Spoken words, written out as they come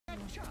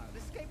child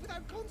escaped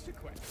without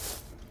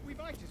consequence. We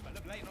might as well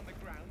have lain on the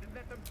ground and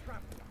let them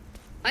trap us.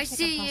 I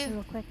see you.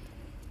 Real quick.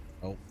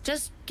 Oh.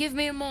 Just give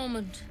me a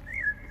moment.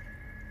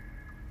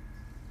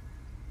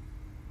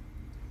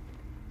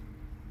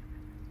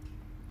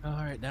 All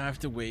right, now I have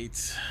to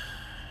wait.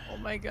 Oh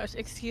my gosh,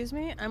 excuse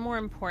me? I'm more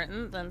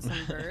important than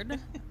some bird.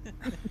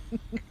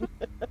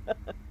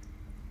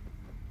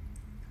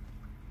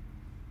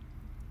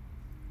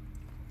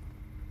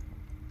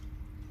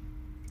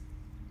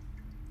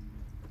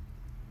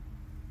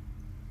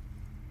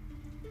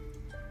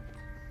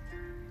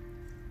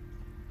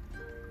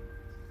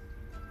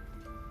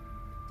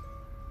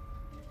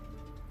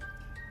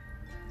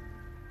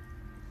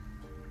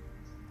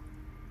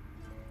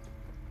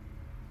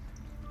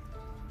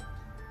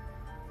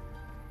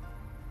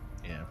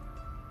 Yeah.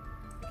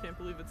 I can't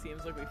believe it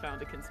seems like we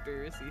found a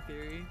conspiracy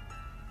theory.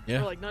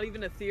 Yeah. Or like not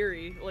even a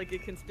theory, like a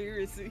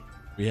conspiracy.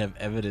 We have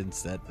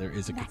evidence that there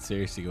is a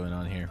conspiracy going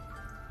on here.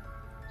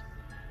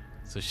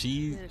 So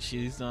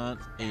she's not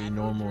a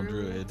normal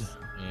druid.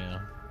 Yeah.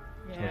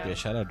 She might be a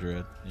shadow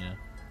druid. Yeah.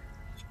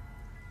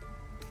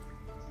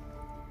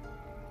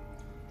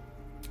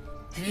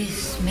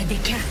 This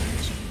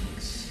medicat.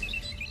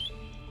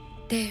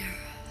 There.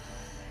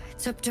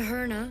 It's up to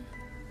her now.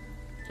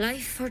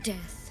 Life or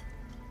death.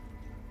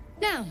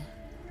 Now,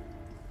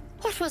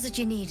 what was it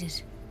you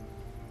needed?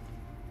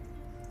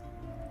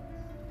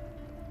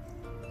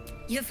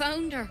 You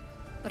found her,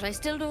 but I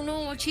still don't know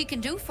what she can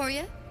do for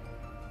you.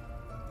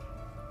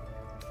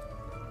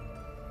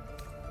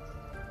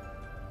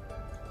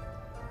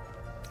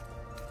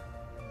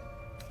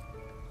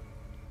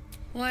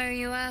 Why are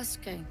you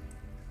asking?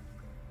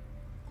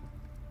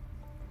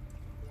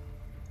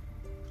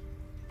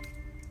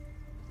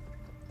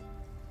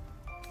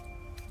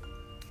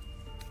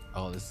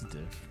 Oh, this is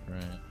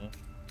different.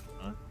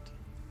 What?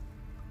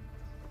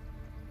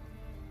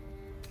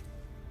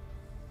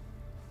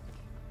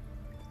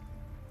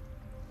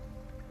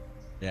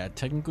 Yeah,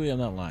 technically I'm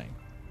not lying.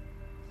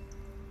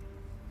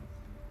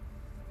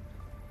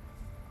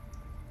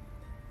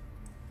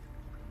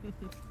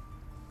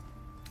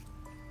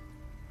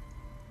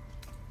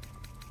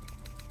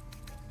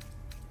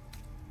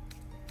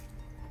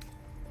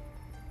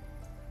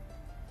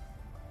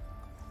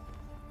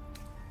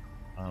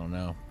 I don't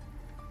know.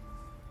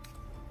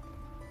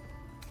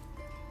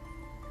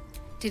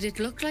 Did it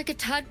look like a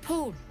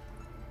tadpole?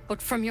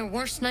 But from your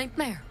worst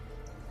nightmare?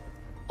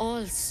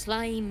 All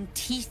slime,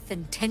 teeth,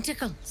 and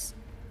tentacles.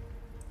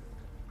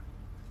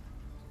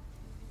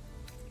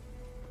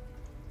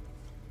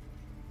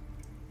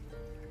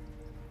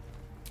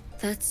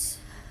 That's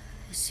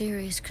a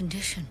serious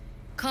condition.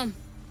 Come,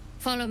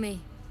 follow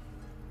me.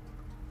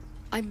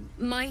 I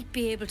might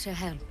be able to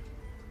help.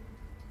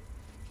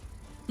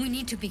 We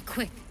need to be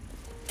quick.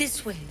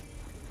 This way.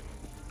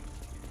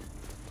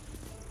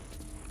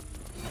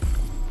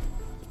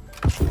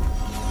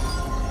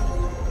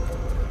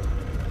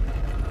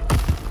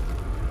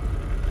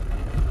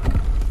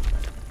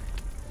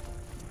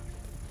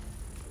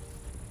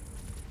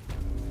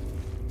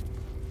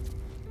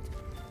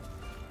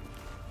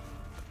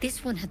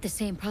 This one had the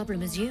same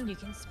problem as you. You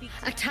can speak.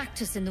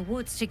 Attacked us in the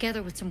woods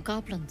together with some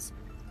goblins.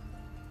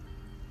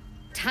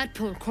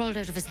 Tadpole crawled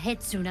out of his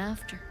head soon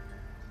after.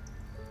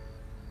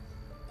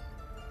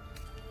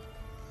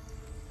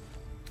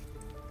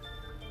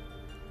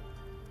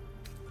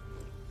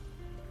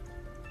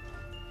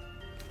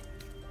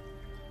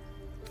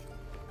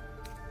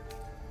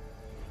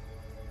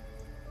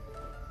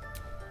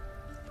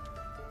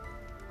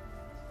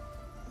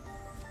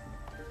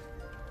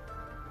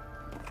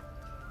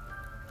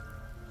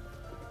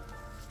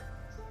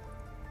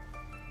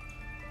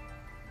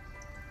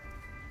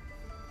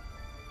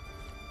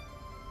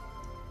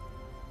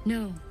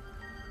 No.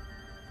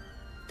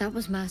 That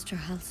was Master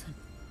Halsin.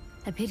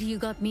 A pity you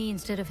got me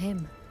instead of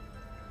him.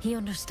 He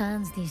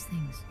understands these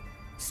things.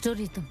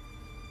 Studied them.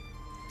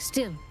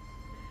 Still,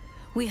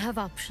 we have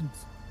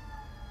options.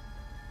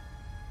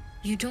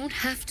 You don't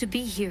have to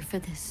be here for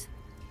this.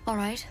 All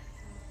right?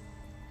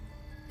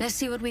 Let's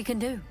see what we can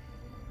do.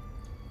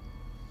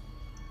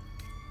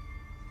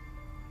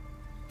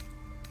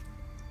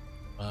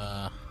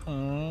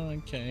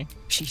 Okay.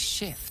 She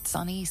shifts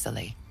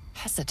uneasily,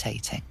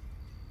 hesitating.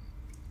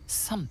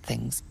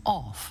 Something's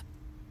off.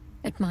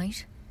 It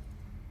might.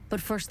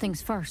 But first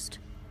things first.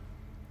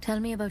 Tell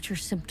me about your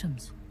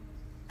symptoms.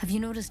 Have you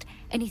noticed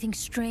anything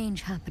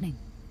strange happening?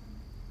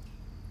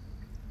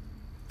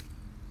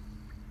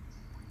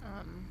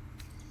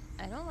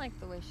 I don't like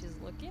the way she's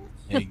looking.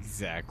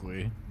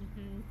 Exactly.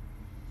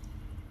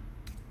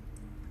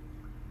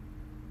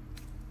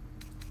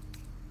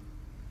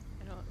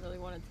 I don't really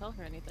want to tell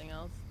her anything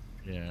else.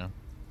 Yeah.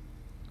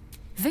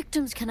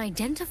 Victims can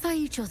identify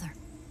each other.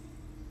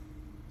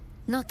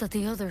 Not that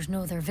the others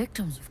know they're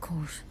victims, of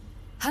course.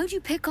 How'd you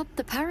pick up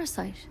the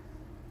parasite?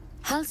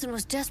 Halsin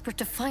was desperate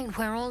to find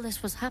where all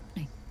this was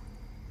happening.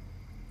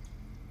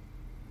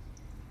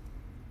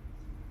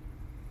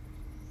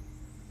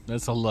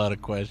 That's a lot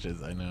of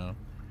questions, I know.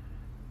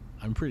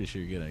 I'm pretty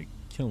sure you're gonna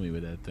kill me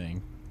with that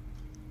thing.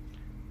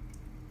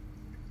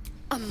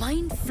 A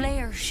mind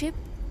flayer ship?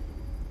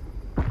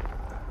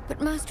 But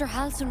Master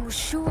Halsin was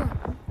sure.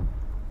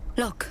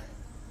 Look,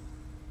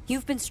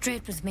 you've been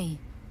straight with me,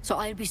 so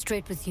I'll be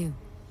straight with you.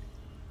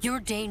 You're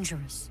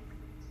dangerous.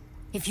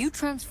 If you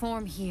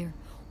transform here,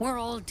 we're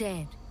all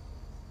dead.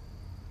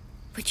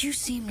 But you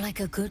seem like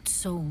a good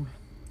soul.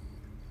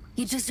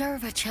 You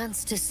deserve a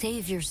chance to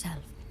save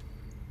yourself.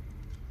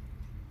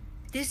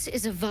 This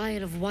is a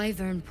vial of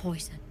wyvern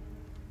poison.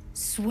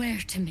 Swear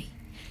to me,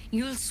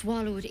 you'll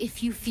swallow it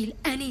if you feel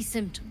any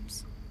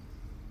symptoms.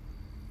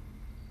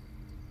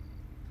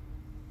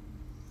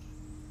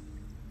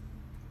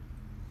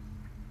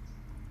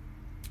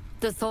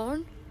 The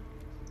thorn?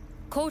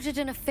 Coated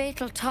in a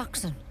fatal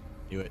toxin.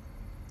 Do it.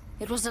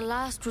 It was a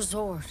last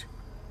resort,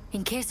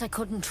 in case I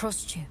couldn't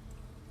trust you.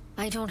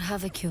 I don't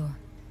have a cure.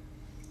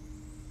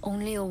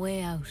 Only a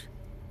way out.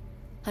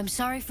 I'm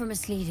sorry for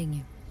misleading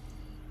you,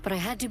 but I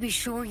had to be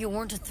sure you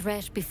weren't a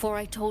threat before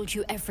I told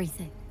you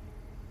everything.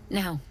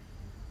 Now,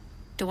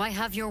 do I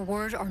have your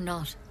word or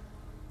not?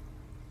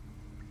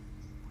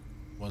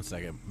 1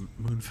 second.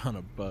 Moon found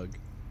a bug.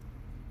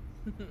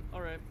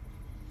 Alright.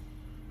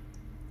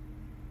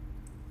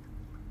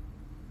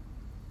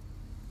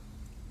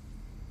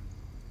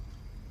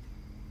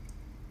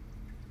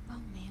 Oh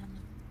man.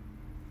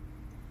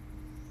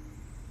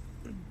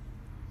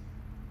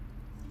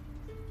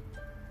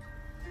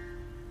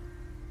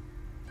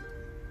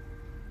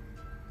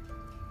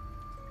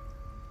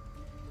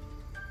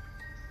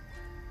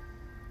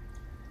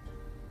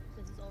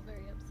 This is all very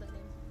upsetting.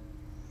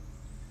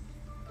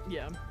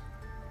 Yeah.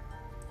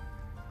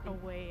 A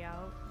way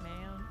out,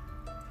 man.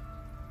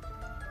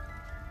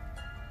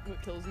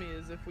 What kills me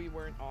is if we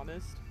weren't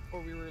honest,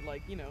 or we were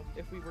like, you know,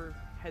 if we were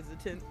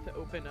hesitant to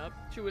open up,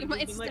 she would have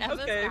might been like, stab us,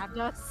 okay, stabbed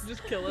us.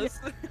 just kill us.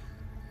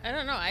 I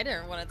don't know. I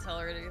didn't want to tell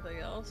her anything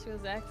else. She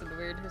was acting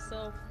weird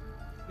herself.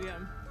 Yeah.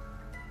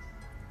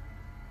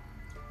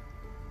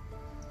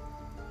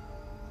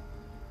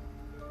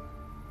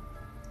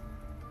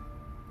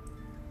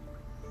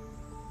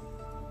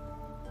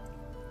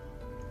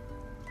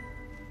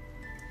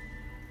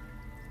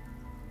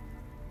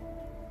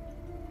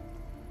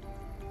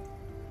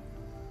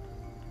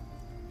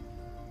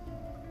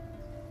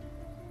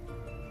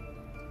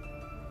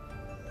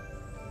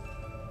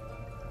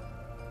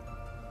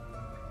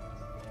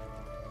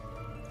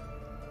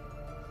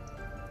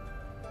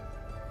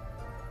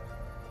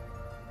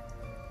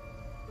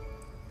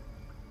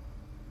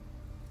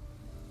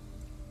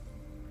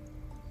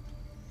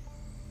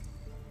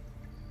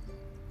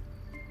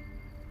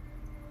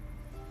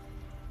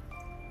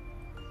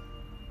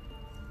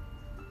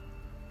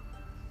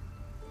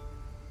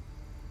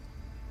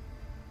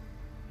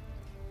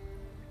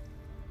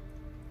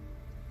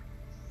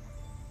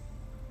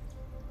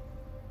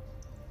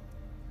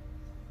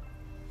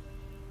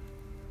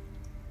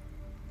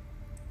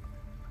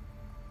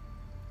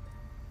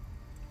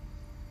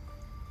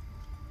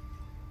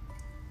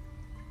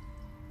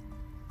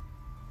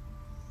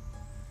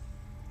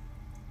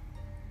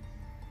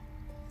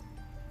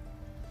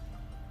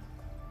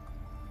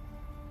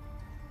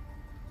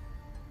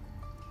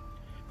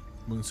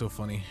 Moon's so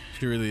funny.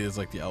 She really is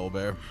like the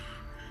owlbear.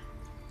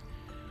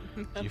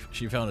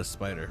 She found a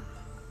spider.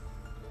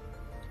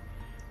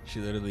 She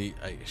literally,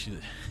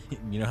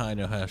 you know how I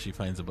know how she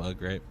finds a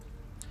bug, right?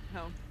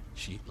 How?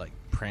 She like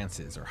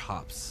prances or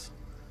hops.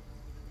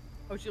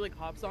 Oh, she like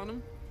hops on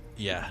him?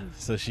 Yeah.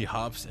 So she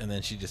hops and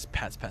then she just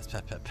pats.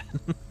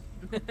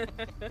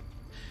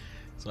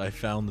 So I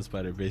found the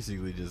spider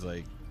basically just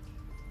like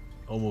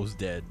almost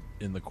dead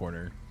in the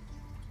corner.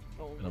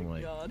 Oh And I'm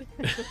my like- god.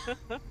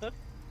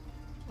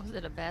 Was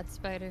it a bad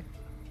spider?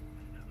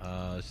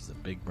 She's a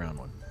big brown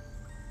one.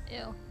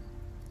 Ew.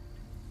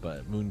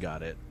 But Moon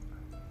got it.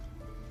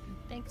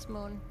 Thanks,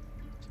 Moon.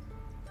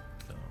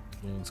 So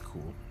Moon's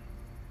cool.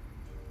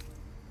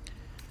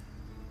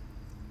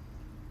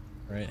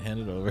 Alright, hand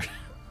it over.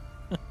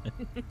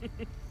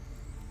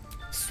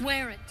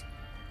 Swear it.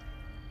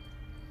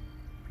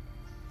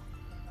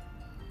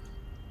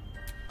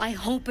 I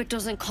hope it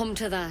doesn't come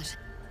to that,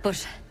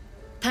 but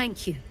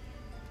thank you.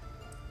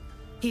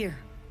 Here.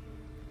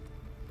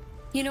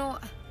 You know,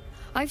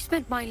 I've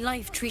spent my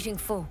life treating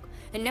folk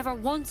and never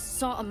once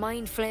saw a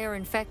mind flayer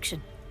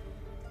infection.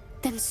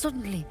 Then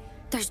suddenly,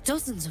 there's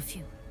dozens of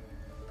you.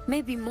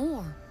 Maybe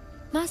more.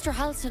 Master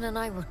Halsin and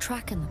I were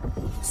tracking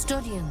them,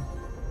 studying them,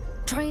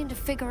 trying to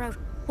figure out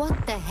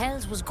what the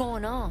hells was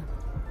going on.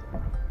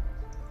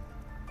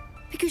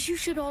 Because you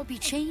should all be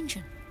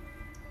changing.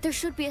 There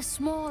should be a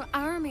small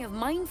army of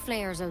mind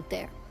flayers out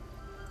there.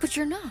 But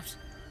you're not.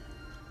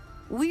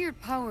 Weird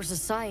powers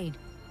aside,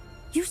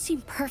 you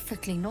seem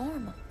perfectly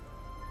normal.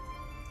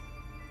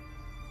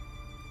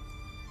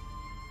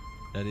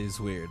 That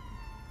is weird.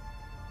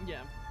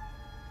 Yeah.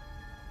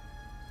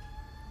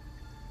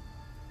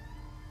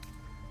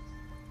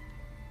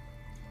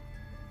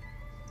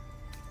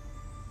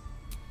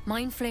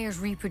 Mind flayers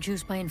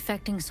reproduce by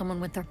infecting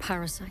someone with their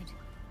parasite.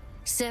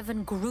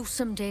 7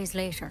 gruesome days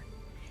later,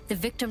 the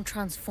victim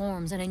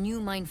transforms and a new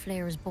mind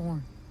flayer is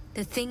born.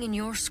 The thing in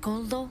your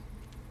skull, though,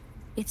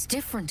 It's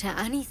different to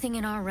anything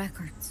in our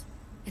records.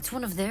 It's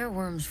one of their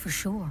worms for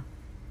sure.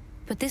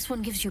 But this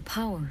one gives you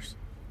powers.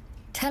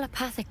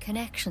 Telepathic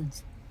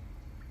connections.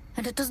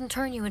 And it doesn't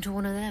turn you into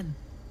one of them.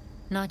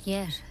 Not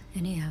yet,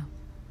 anyhow.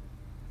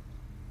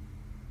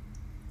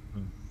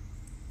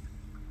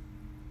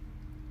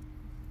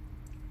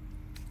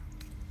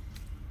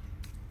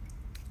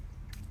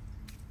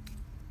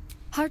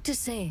 Hard to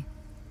say,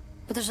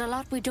 but there's a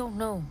lot we don't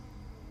know.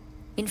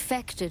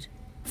 Infected,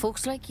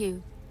 folks like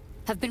you,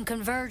 have been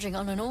converging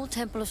on an old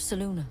temple of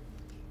Selûne,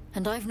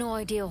 and I've no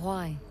idea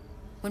why.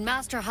 When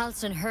Master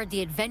Halsin heard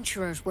the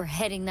adventurers were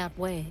heading that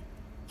way,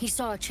 he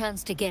saw a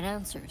chance to get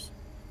answers,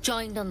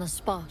 joined on the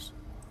spot.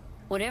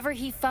 Whatever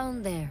he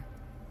found there,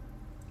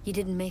 he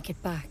didn't make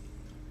it back.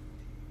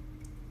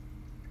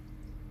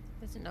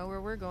 Doesn't know where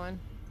we're going.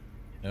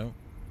 No.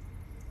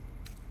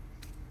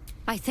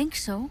 I think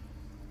so.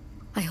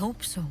 I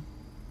hope so.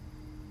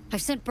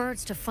 I've sent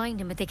birds to find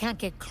him, but they can't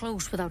get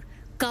close without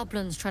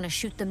goblins trying to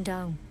shoot them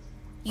down.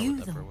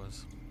 You, though,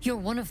 you're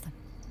one of them.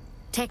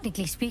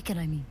 Technically speaking,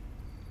 I mean.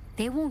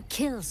 They won't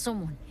kill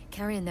someone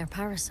carrying their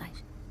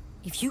parasite.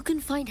 If you can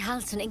find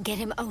Halsin and get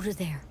him out of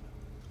there,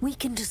 we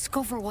can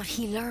discover what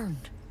he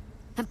learned.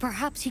 And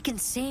perhaps he can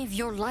save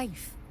your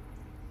life.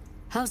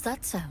 How's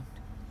that sound?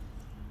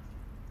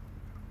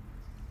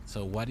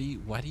 So why do you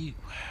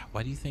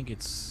think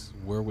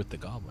we're with the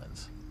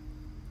goblins?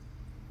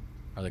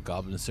 Are the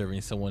goblins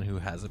serving someone who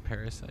has a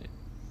parasite?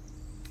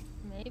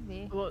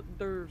 Maybe. Well,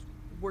 they're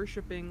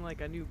worshipping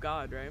like a new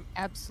god, right?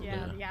 Absolutely.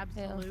 Yeah,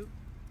 the absolute.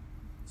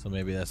 So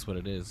maybe that's what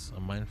it is, a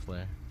mind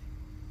flare.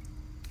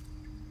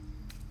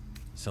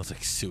 Sounds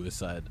like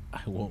suicide.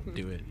 I won't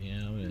do it, you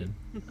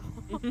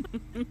know?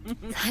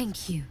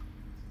 Thank you.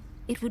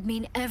 It would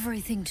mean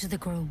everything to the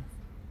Grove.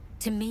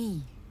 To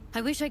me.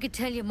 I wish I could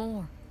tell you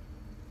more.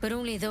 But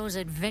only those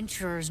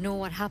adventurers know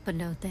what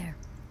happened out there.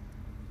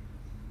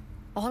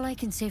 All I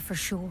can say for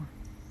sure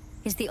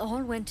is they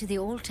all went to the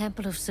old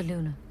temple of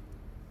Selûne.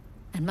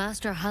 And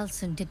Master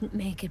Halsin didn't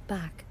make it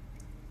back.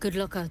 Good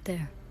luck out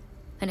there.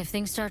 And if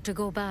things start to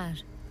go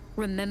bad,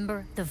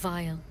 remember the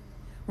vial.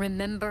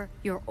 Remember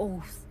your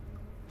oath.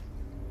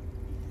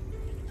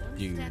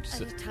 Dude, One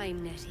step at a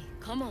time, Nettie.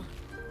 Come on.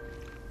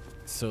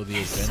 so the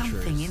There's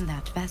adventurers... something in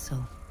that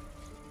vessel.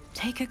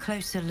 Take a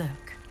closer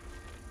look.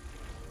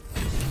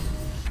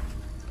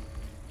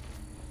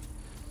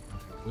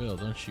 Will,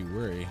 don't you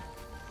worry.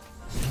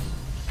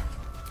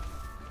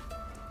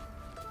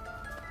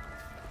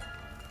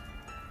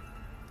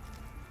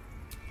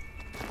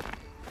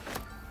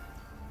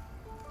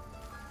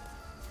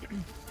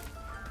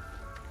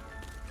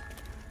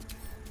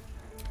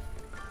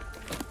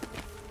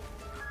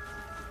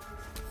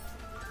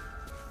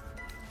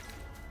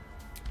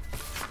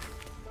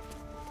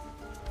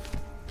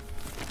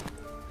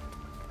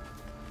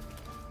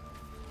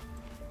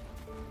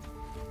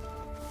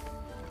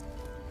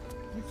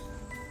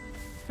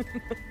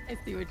 I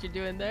see what you're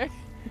doing there.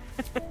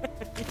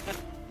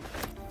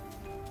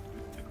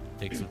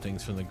 Take some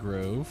things from the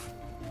grove.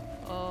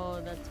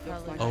 Oh, that's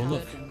probably Oh,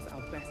 look. Paladins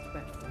are best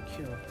bet for a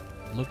cure.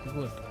 Look.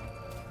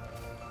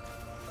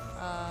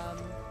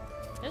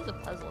 There's a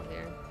puzzle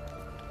here.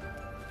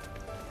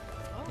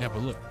 Yeah,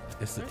 but look.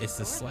 It's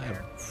the slab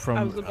from...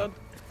 I was about.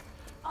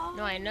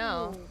 No, I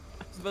know.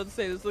 I was about to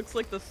say this looks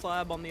like the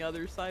slab on the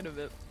other side of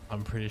it.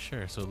 I'm pretty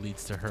sure, so it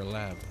leads to her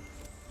lab.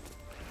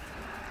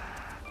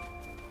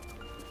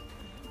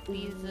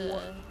 These,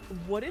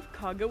 What if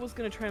Kaga was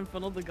gonna try and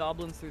funnel the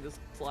goblins through this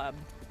slab?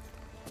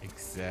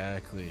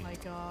 Exactly. My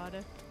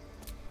god.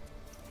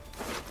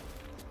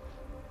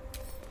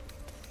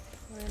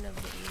 Ruin of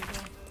the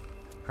Eagle.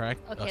 Track.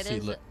 Okay, See,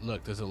 there's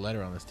look. There's a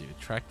letter on this dude.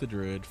 Track the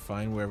druid.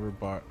 Find wherever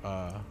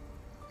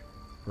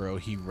bro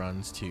he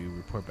runs to.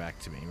 Report back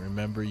to me.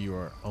 Remember, you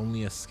are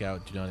only a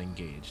scout. Do not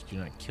engage. Do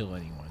not kill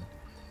anyone.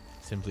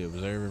 Simply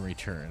observe and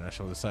return. I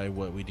shall decide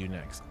what we do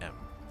next. M.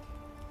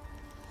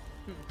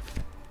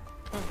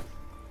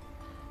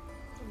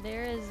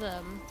 There is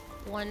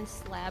one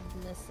slab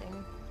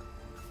missing.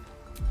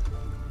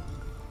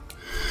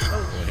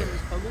 Oh,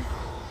 there's puzzle?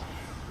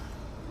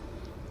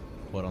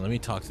 Hold on. Let me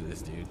talk to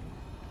this dude.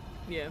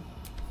 Yeah.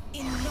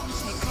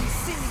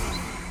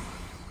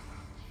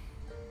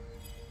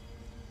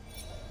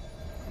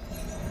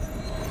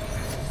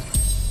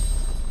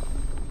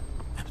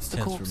 The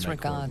corpse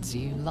regards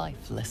you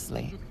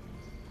lifelessly.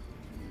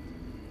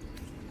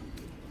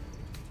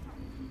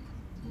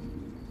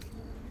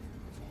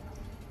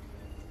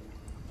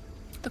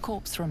 The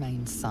corpse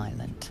remains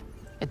silent.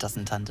 It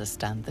doesn't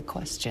understand the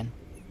question.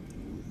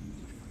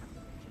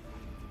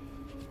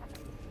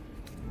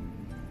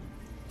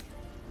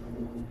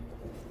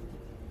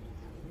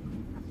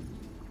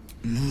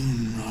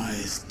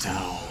 Moonrise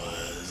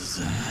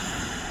Towers.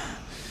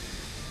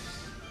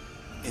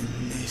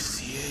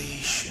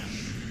 Initiation.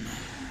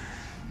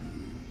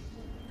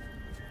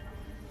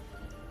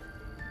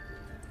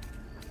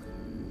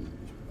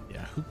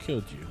 Yeah, who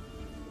killed you?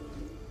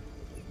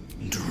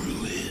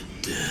 Druid.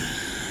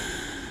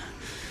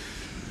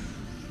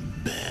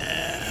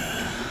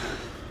 Bear.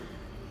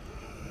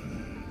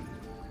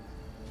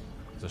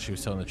 she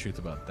was telling the truth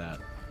about that.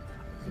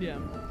 Yeah.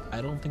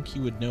 I don't think he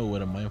would know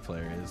what a mind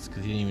flayer is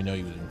because he didn't even know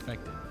he was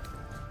infected.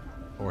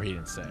 Or he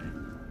didn't say.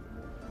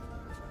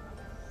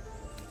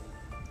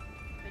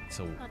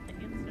 So,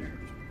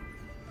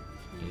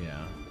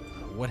 yeah.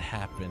 What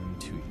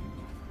happened to you?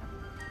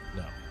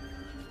 No.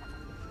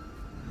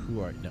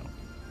 Who are you? No.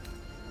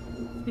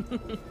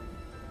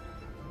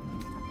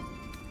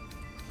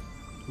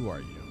 Who are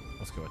you?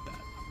 Let's go with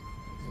that.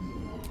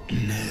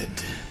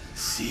 Ned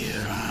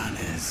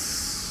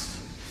Siranis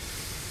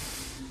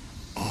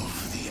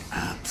of the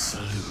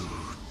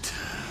Absolute.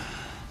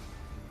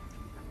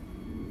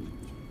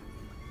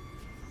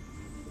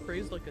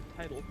 Phrased like a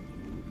title.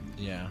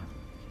 Yeah.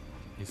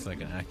 He's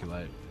like an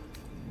acolyte.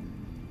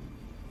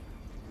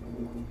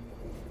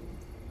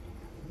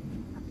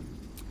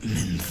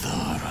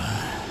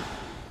 Minthara.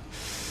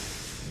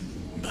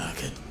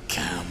 Back at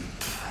camp.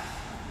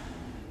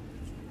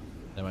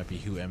 That might be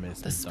who M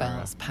is. The Minthara.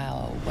 spell's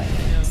power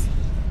wanes.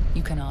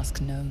 You can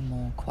ask no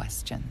more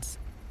questions.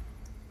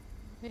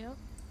 Yep.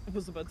 I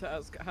was about to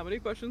ask, how many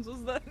questions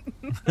was that?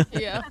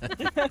 Yeah.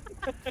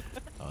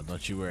 Oh,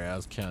 don't you worry, I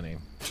was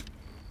counting.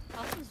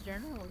 Austin's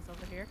journal is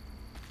over here.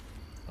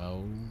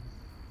 Oh.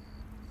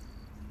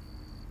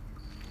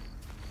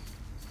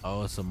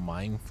 Oh, it's a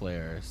mind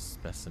flare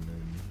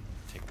specimen.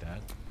 Take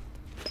that.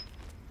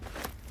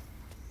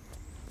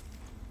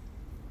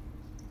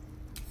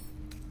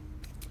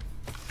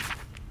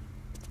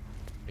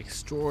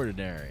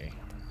 Extraordinary.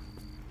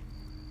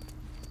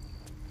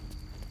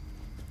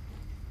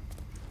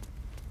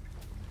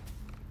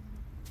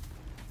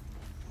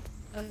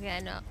 Okay,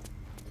 no.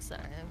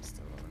 Sorry, I'm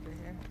still over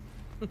here.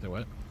 The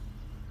what?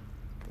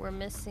 We're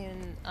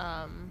missing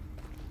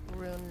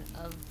rune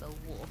of the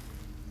wolf.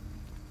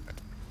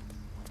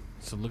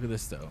 So look at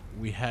this though.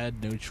 We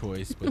had no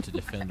choice but to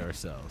defend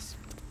ourselves.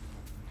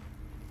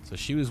 So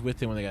she was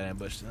with him when they got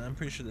ambushed, and I'm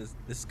pretty sure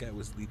this guy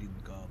was leading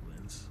the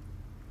goblins.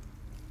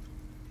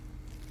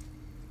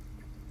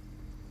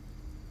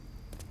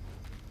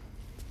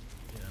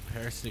 Yeah, a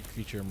parasitic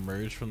creature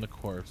emerged from the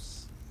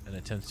corpse and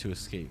attempts to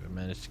escape. I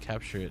managed to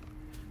capture it,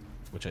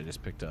 which I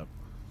just picked up.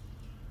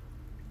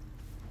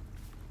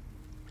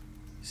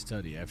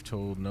 Study. I've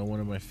told no one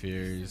of my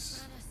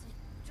fears.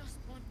 Just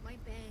want my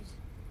bed.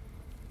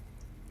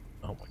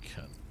 Oh my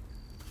god.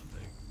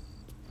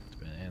 It's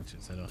been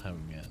answers. I don't have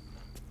them yet.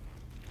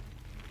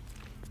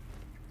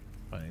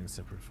 Finding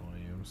separate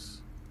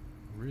volumes.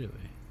 Really?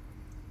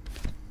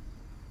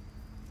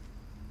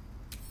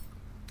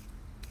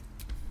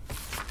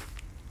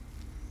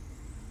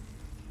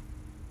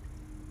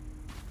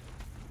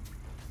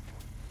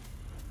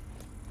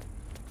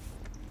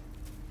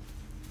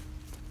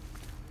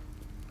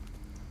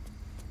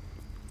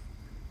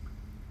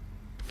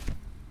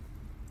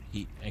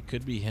 It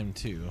could be him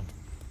too.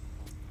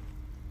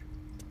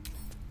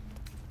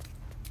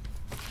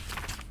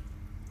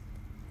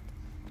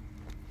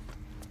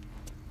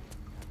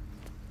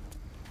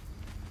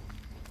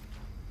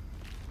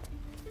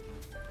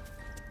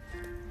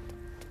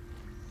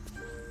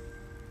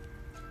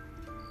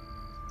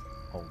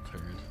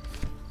 Altered.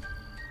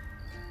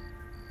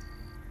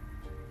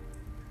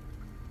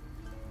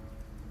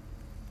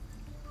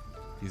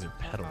 These are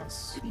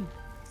petals.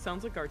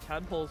 Sounds like our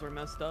tadpoles are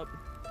messed up.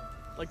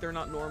 Like they're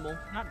not normal.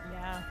 Not,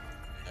 yeah.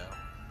 Yeah.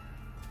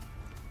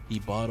 He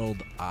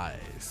bottled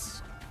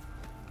eyes.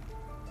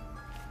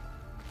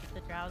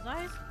 The drow's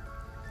eyes?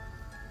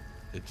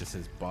 It just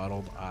says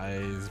bottled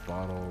eyes,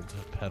 bottled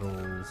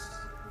petals,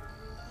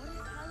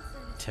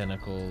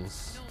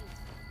 tentacles.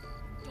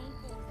 No,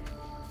 don't go there.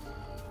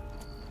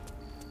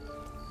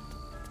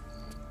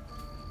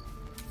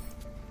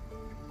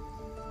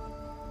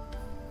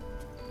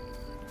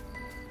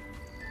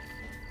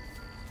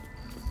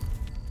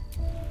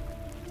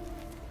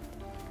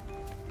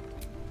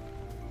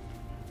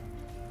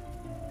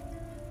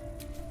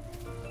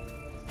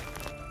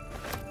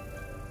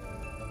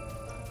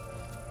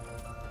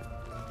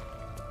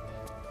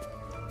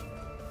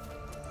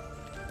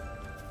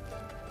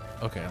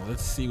 Okay,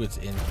 let's see what's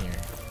in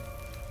here.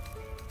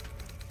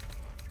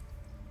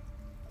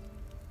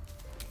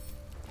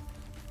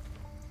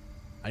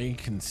 I can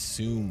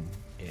consume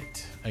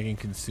it. I can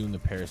consume the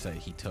parasite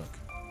he took.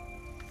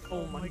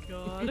 Oh my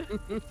god.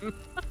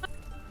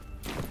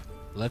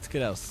 Let's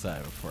get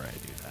outside before I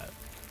do that.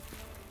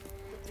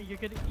 You're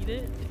gonna eat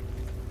it?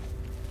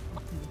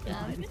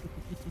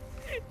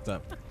 What's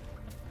up?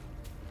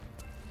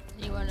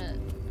 You wanna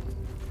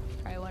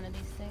try one of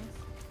these things?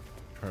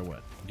 Or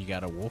what? You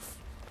got a wolf?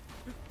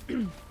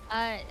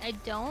 I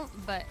don't,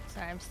 but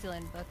sorry, I'm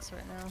stealing books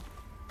right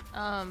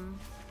now.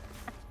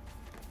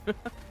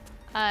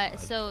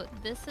 So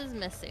this is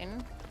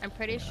missing. I'm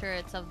pretty sure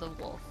it's of the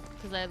wolf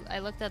because I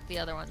looked at the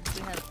other ones. We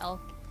have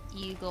elk,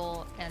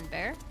 eagle, and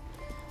bear.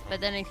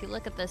 But then if you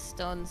look at this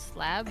stone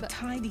slab, A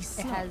tiny it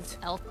slot. has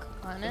elk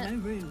on No it.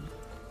 room.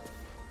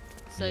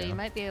 So Yeah. you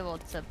might be able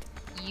to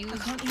use I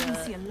can't even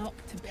see the a lock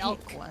to pick.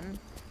 elk one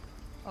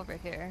over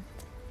here.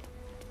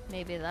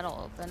 Maybe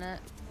that'll open it.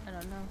 I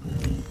don't know.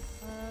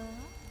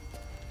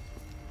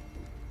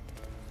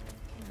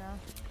 No.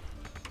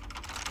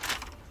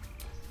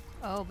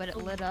 Oh, but it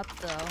lit up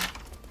though.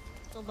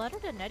 The letter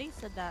to Nettie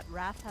said that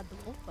Wrath had the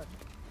wolf one.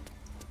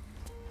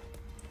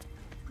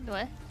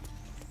 What?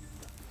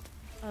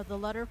 The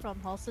letter from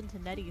Halson to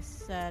Nettie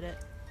said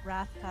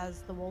Wrath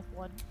has the wolf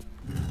one.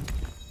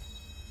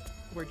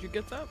 Where'd you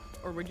get that?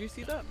 Or where'd you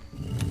see that?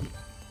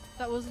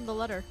 That wasn't the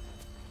letter.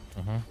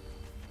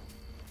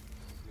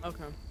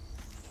 Okay.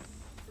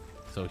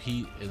 So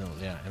he, in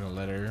a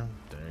letter.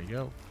 There you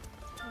go.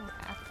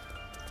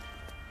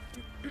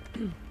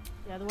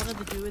 Yeah, the one of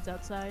the druids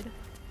outside.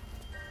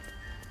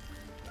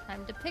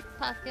 Time to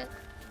pickpocket.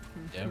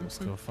 Yeah, let's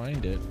go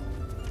find it.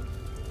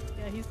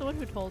 Yeah, he's the one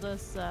who told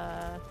us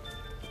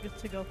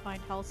to go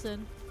find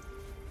Halson.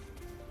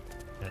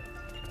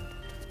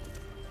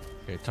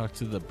 Okay, talk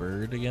to the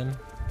bird again.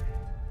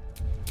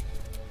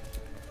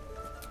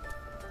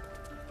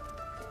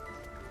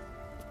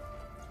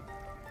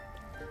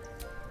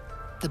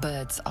 The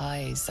bird's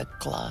eyes are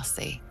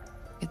glassy.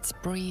 Its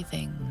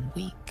breathing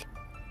weak.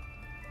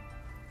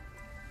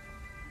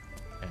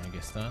 Okay, I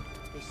guess not.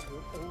 This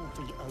will all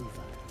be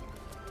over.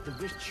 The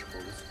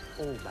ritual's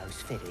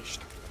almost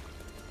finished.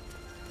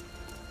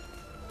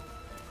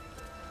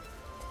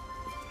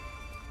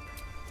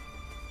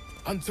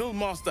 Until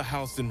Master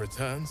Halcyon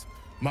returns,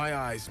 my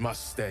eyes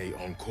must stay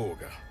on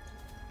Korga.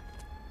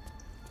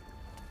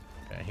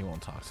 Okay, he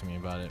won't talk to me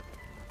about it.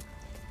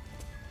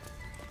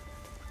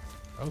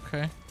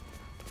 Okay.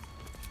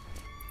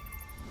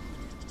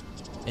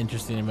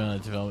 Interesting amount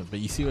of development, but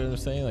you see what I'm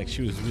saying? Like,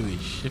 she was really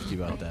shifty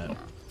about that.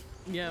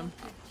 Yeah.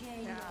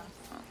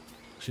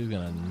 She was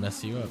gonna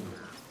mess you up.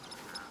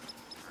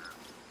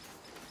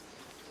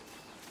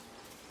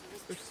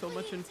 There's so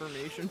much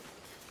information.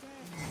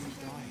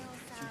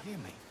 Did you hear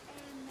me?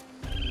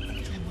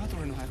 What your mother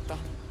and I have done.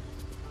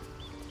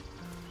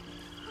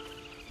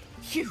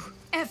 You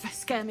ever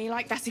scare me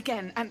like that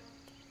again, and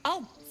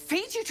I'll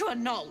feed you to a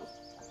knoll.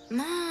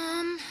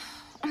 Mom,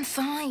 I'm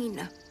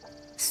fine.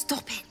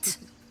 Stop it.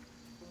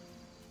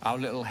 Our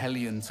little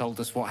Hellion told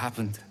us what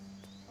happened.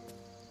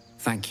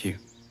 Thank you.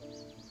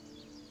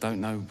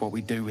 Don't know what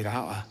we'd do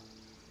without her.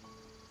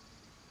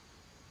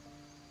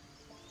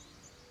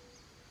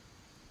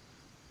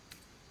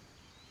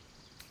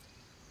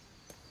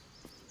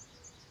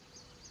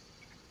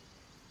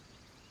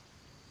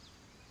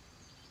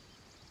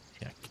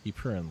 Yeah, keep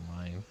her in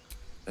line.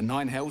 The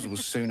 9 hells will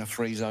sooner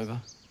freeze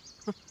over.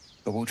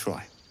 But we'll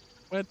try.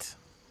 What?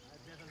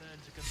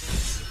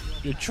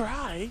 You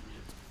try?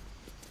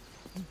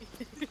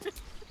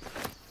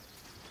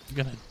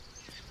 You're gonna...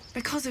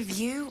 Because of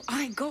you,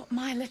 I got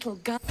my little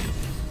gun.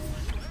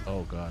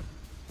 Oh god.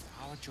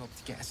 Our job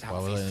to get us out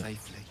of here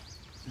safely.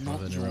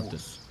 Not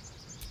yours.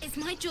 It's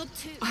my job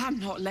too. I'm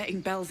not letting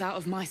bells out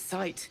of my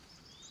sight.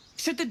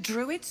 Should the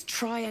druids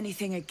try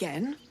anything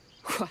again?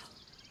 Well,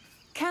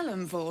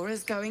 Kellamvor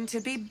is going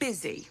to be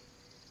busy.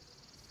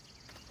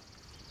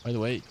 By the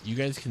way, you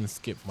guys can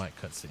skip my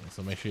cutscene,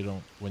 so make sure you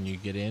don't, when you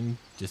get in,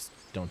 just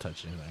don't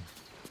touch anything.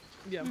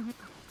 Yeah.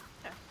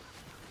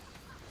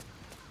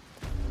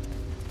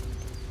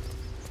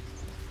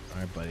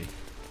 Alright, buddy.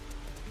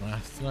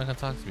 Still not gonna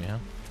talk to me, huh?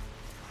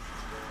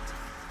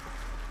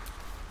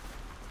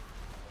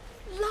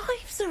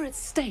 Lives are at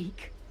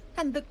stake,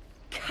 and the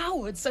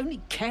cowards only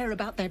care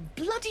about their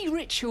bloody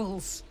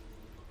rituals.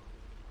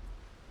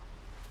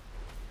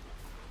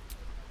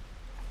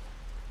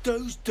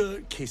 Those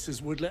dirt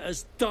kissers would let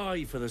us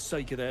die for the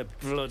sake of their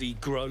bloody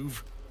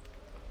grove.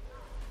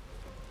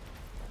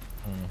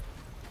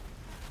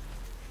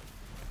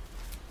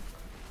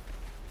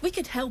 We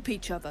could help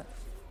each other.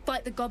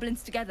 Fight the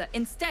goblins together.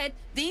 Instead,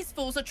 these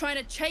fools are trying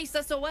to chase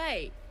us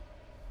away.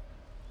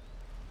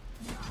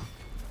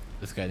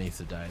 This guy needs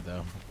to die,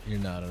 though. You're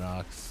not an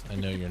ox. I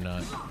know you're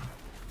not.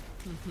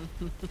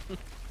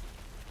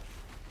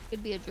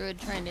 Could be a druid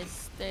trying to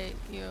stay,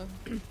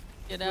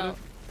 get out.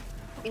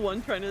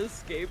 One trying to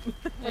escape.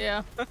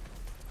 Yeah. I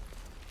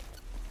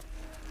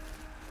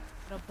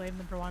don't blame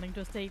them for wanting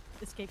to escape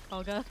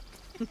Kalga.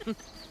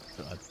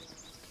 God.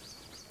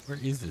 Where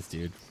is this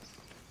dude?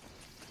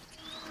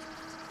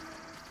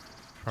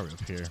 Probably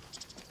up here.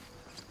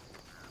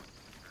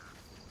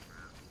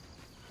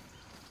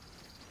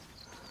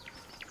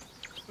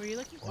 Were you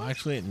looking for? Well,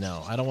 actually,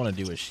 no. I don't want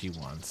to do what she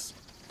wants.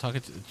 Talk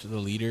to the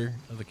leader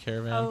of the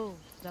caravan. Oh,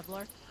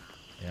 Zevlor.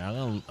 Yeah,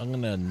 I'm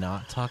gonna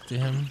not talk to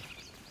him.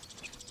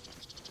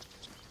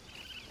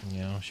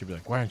 You know, she'd be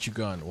like, "Why aren't you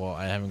gone?" Well,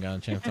 I haven't gotten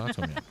a chance to talk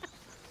to him yet.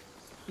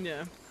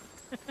 Yeah.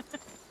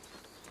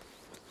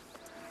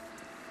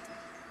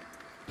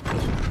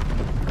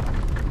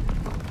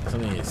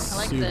 Something is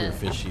like super that.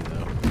 fishy,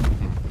 though.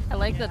 I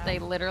like that they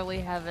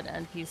literally have an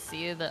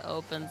NPC that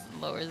opens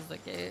and lowers the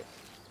gate.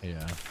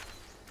 Yeah.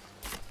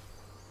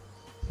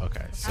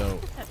 Okay, so.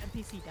 If that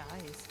NPC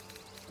dies.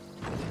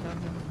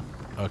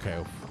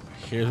 Okay,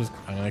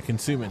 I'm gonna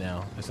consume it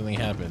now. If something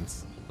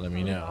happens, let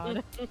me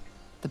know.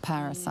 The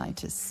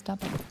parasite is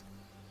stubborn.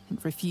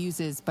 It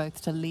refuses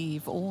both to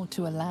leave or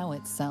to allow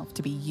itself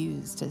to be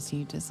used as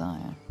you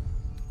desire.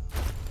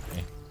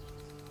 Okay.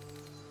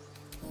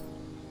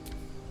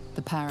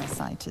 The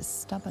parasite is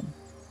stubborn.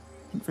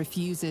 It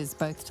refuses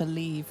both to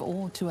leave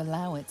or to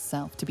allow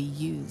itself to be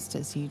used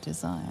as you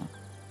desire.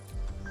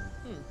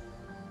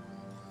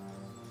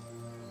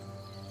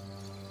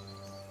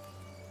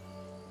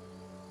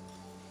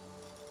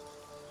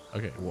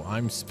 Okay, well,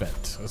 I'm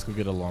spent. Let's go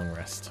get a long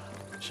rest,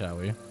 shall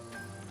we?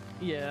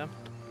 Yeah.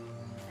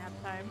 Nap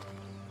time.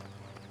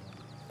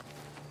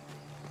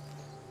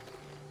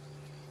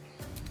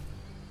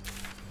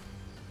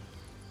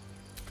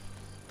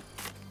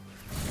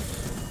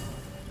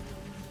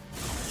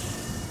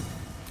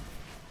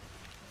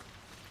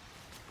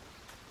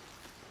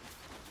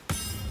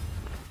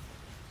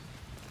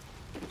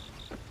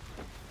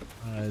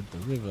 The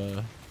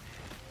river.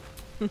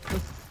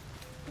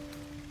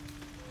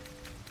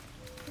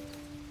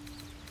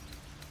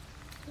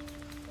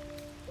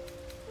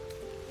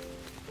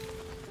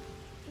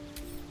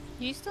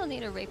 You still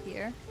need a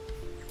rapier.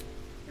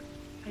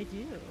 I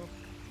do.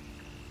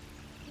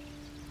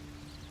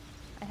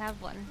 I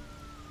have one.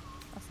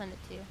 I'll send it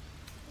to you.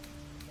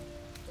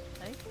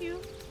 Thank you.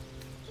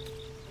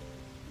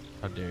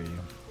 How dare you?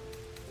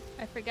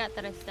 I forgot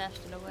that I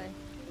stashed it away.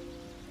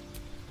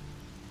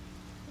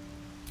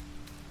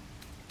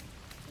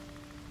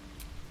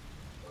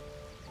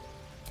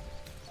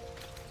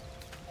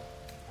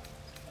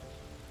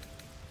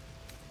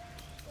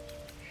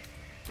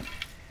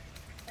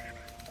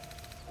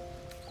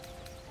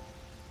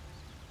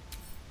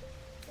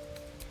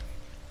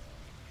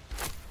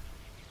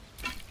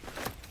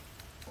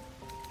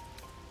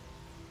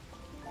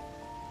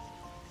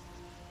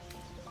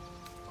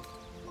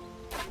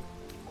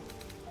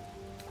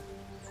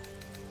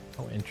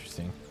 Oh,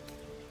 interesting.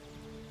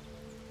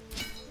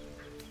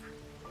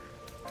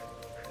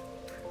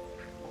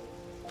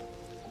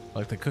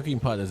 Like, the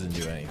cooking pot doesn't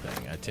do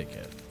anything, I take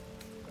it.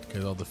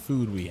 Because all the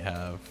food we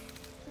have,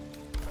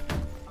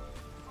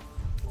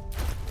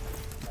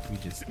 we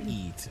just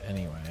eat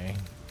anyway.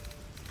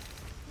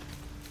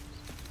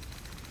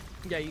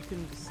 Yeah, you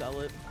can just sell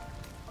it.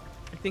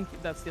 I think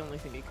that's the only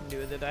thing you can do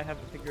with it. I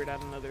haven't figured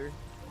out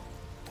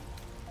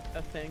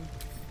a thing.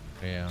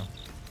 Yeah.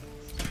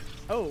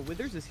 Oh,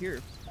 Withers is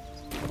here.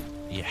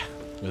 Yeah,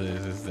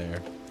 Withers is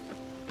there.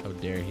 How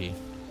dare he?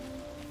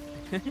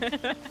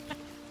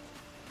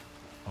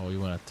 Oh, you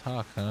want to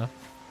talk, huh?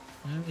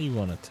 You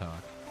want to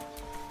talk.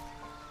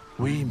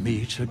 We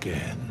meet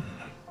again,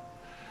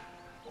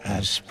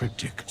 as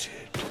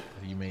predicted.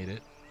 You made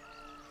it.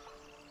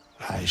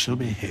 I shall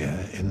be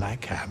here in thy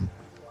camp,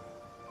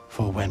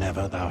 for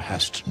whenever thou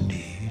hast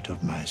need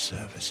of my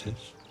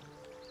services.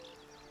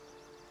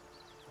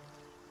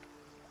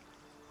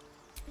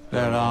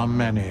 There are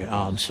many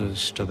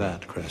answers to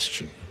that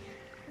question.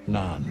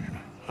 None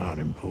are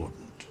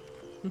important.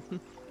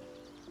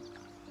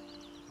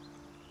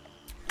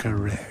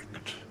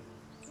 Correct.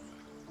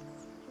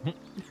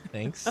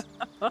 Thanks.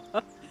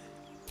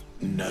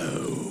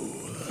 No.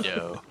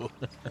 No.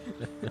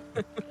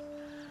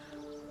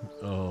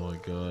 Oh my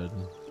god.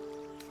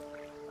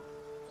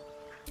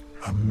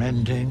 A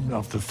mending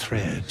of the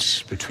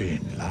threads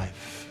between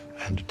life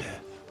and death.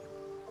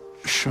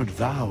 Should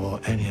thou or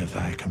any of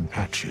thy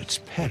compatriots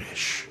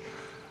perish,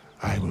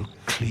 I will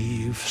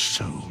cleave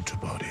soul to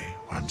body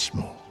once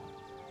more.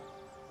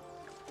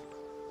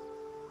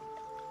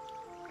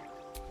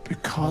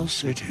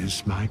 Because it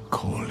is my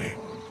calling,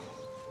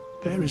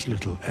 there is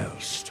little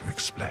else to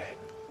explain.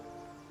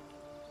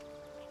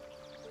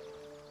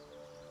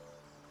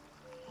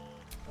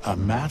 A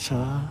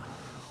matter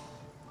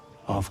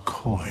of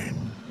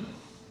coin.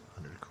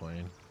 100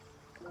 coin.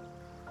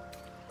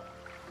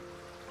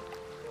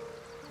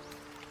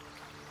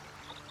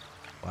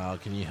 Wow,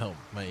 can you help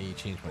me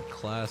change my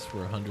class for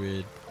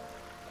 100?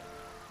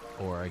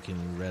 Or I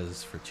can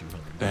res for 200.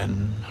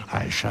 Then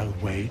I shall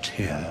wait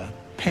here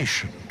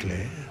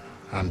patiently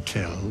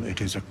until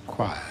it is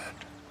acquired.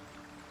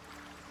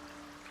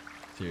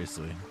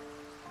 Seriously.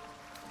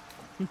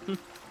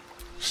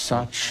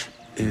 Such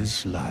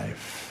is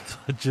life.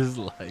 Such is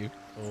life.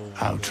 Oh,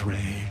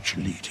 outrage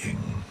leading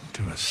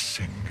to a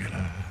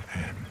singular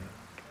end.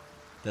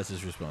 That's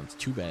his response.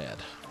 Too bad.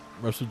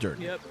 Rub some dirt.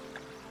 Yep.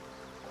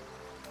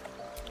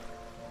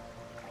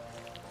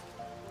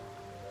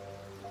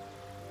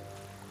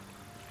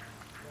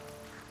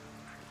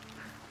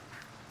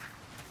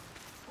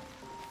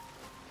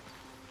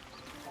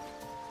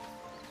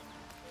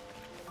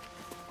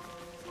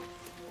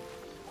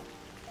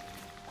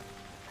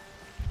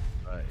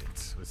 Right.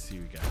 Let's see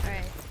what we got.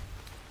 Alright.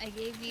 I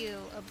gave you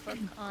a book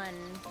on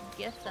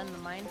Gift and the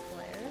Mind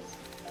Flayers,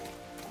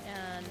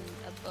 and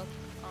a book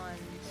on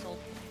Soul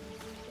Coins.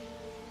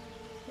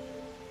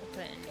 I'll put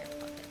it in your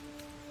pocket.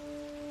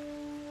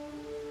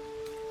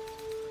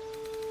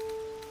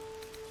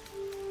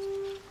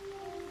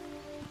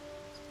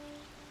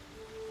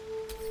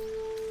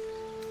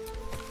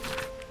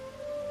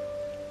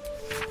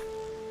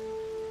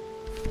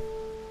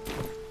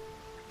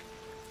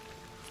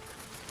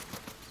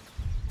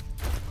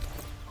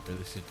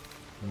 Really should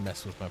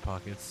mess with my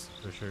pockets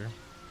for sure.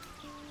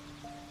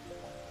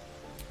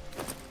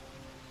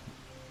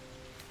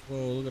 Whoa,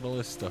 look at all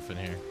this stuff in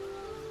here.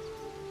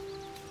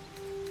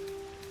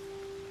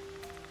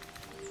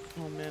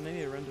 Oh man, I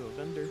need to run to a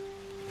vendor.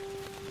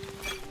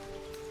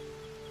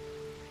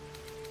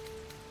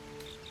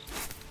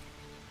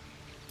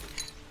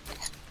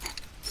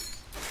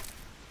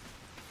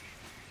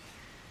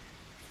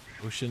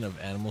 Potion of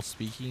animal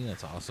speaking,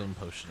 that's awesome.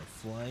 Potion of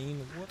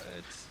flying, what?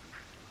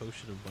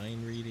 Potion of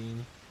mind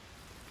reading.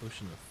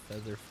 Potion of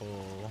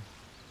featherfall.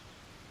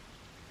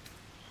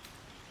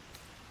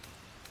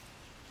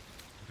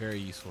 Very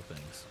useful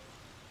things.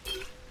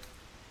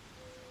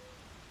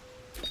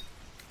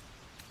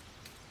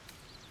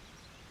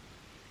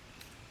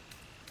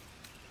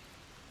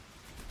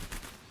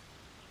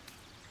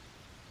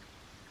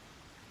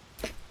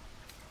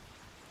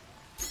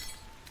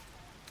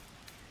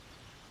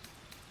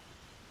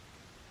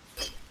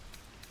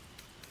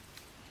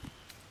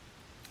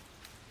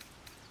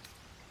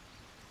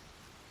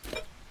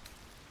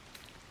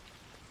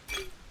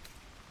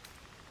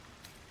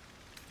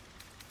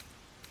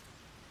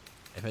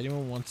 If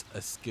anyone wants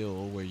a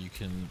skill where you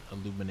can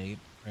illuminate,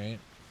 right?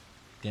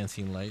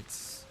 Dancing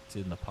lights, it's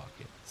in the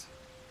pocket.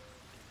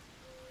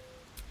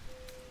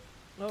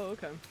 Oh,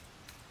 okay.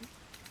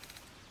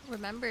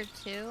 Remember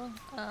too,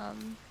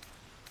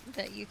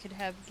 that you could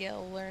have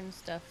Gil learn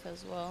stuff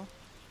as well.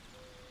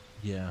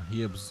 Yeah,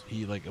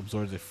 he like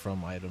absorbs it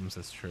from items.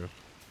 That's true.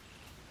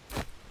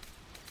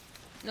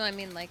 No, I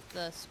mean like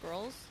the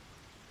scrolls.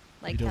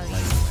 Like We don't how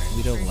like. you learn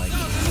We don't for- like.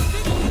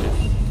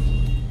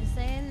 I'm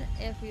saying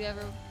if you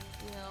ever,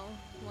 you know,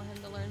 want him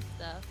to learn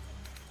stuff,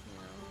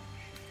 you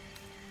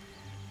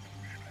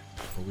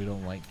But we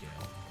don't like Gale.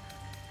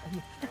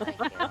 know. I like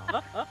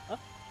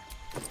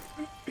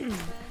Gil.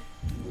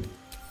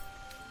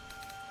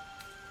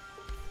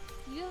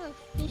 You have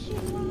a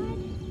fishing rod?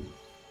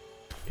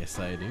 Yes,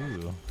 I do. I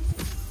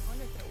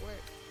wonder if it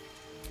works.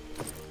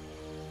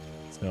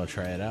 Let's go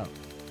try it out.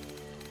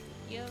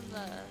 You have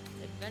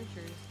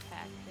adventures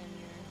packed in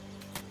your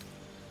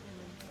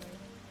inventory.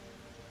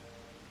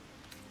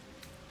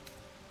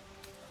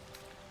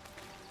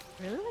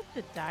 Really like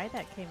the dye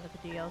that came with the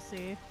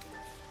DLC.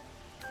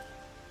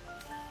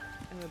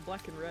 And the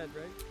black and red,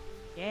 right?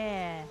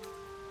 Yeah.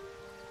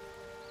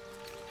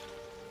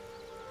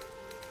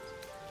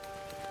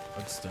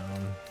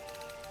 Bloodstone.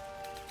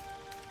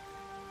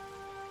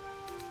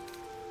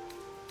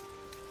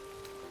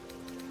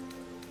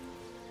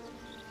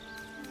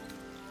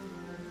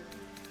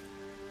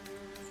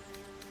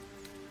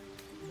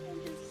 I'm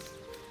just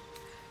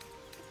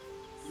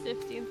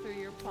sifting through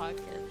your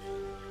pockets.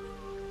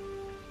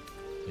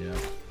 Yeah.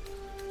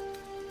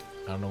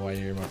 I don't know why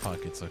you're in my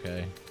pockets,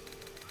 okay?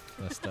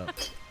 Messed up.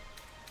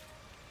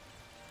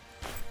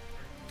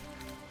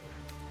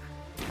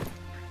 You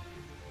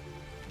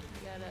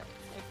gotta.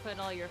 I put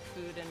all your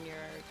food in your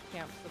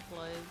camp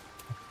supplies.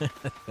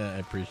 I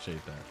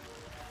appreciate that.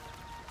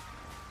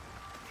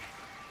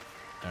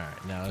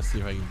 Alright, now let's see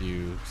if I can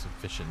do some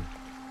fishing.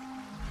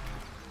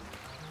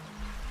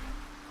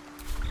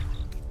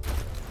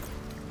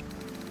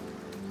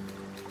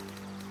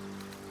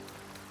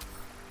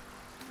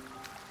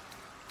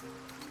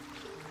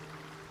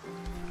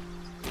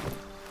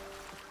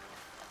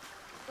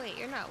 Wait,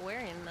 you're not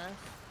wearing this.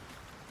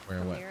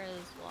 Wearing what? Mira's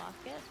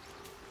locket?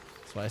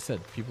 That's why I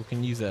said people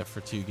can use that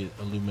to get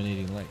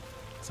illuminating light.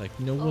 It's like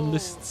no one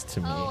listens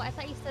to me. Oh, I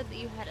thought you said that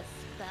you had a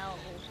spell.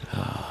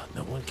 Ah,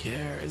 no one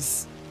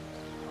cares.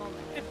 Oh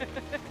my god.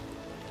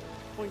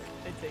 Point,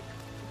 I take.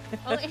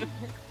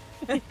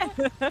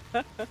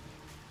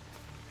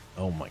 Oh,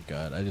 Oh my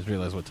god, I just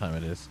realized what time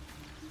it is.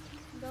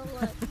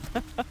 don't look.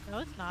 No,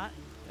 it's not.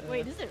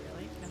 Wait, is it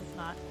really? No, it's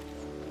not.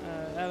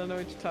 I don't know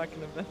what you're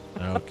talking about.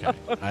 Okay.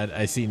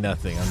 I see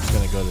nothing. I'm just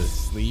gonna go to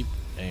sleep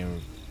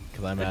and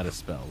because I'm out of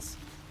spells.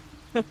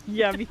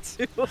 Yeah, me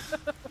too. Alright,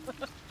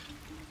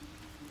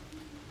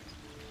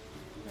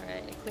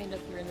 I cleaned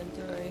up your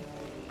inventory.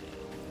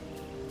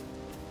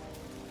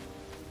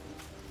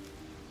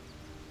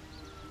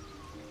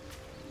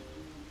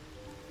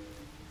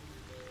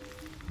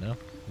 No?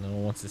 No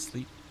one wants to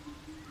sleep?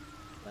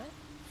 What?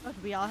 Oh, do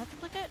we all have to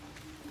click it?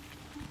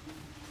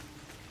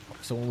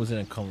 Someone was in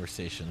a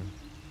conversation.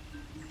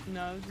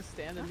 No, I was just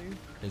standing there.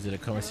 Is it a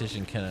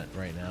conversation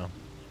right now?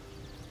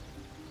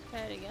 Try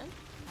it again?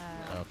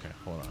 Okay,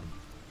 hold on.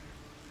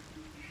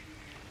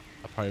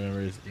 A party member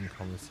is in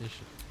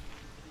conversation.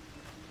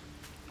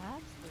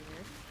 That's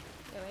weird.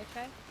 You want me to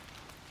try?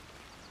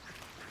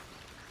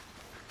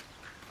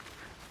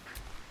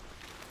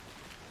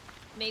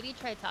 Maybe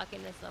try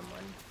talking to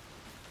someone.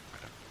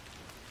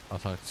 I'll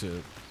talk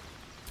to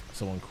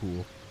someone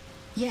cool.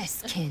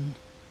 Yes, kin.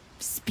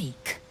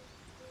 Speak.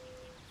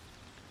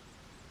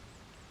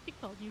 He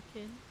called you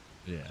kin.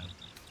 Yeah.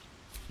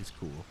 He's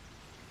cool.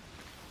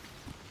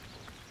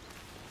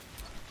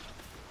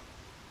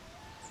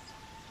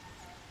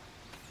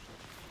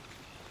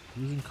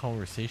 Who's in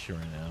conversation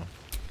right now?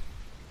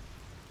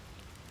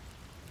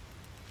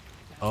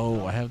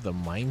 Oh, I have the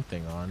mind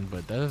thing on,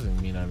 but that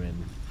doesn't mean I'm in.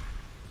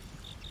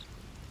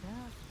 Yeah.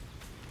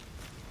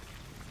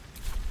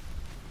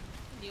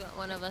 Do you want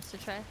one of us to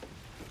try?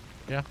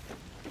 Yeah.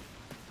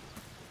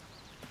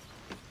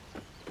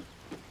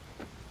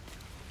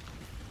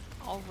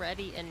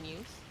 Already in use?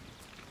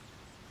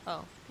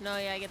 Oh, no,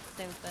 yeah, I get the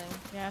same thing.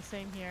 Yeah,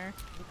 same here.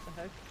 What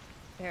the heck?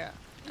 Here,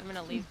 I'm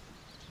gonna leave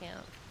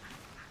camp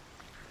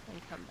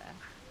and come back.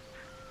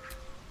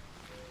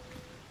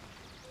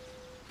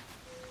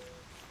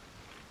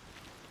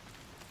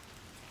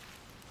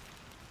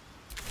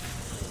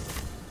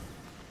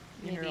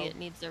 Maybe it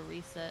needs a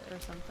reset or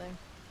something.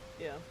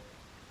 Yeah.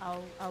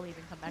 I'll leave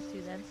and come back to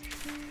you then.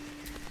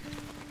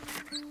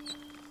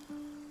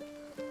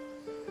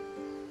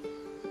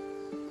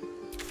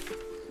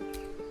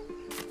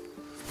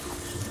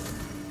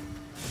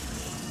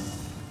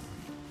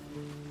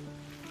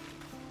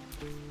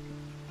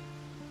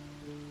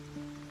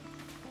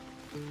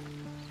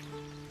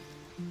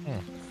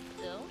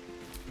 Still?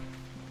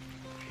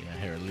 Yeah,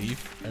 here, leave.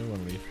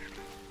 Everyone leave.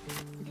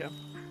 Okay.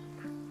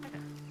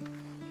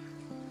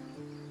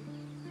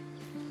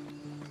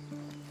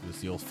 It's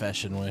the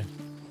old-fashioned way.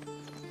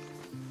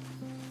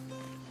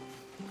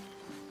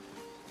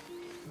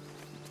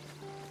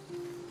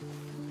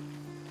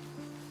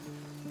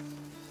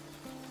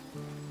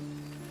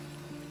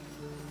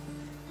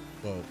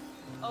 Whoa.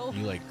 Oh,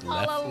 You like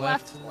follow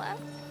left?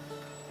 left?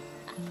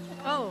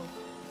 Oh,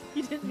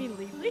 you didn't mean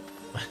leave me?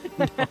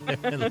 No,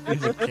 I meant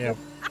leave the camp.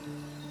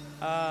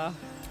 Ah.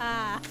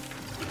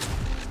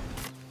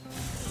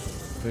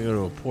 We go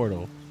to a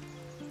portal.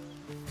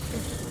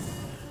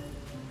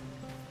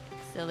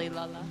 Silly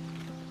Lala.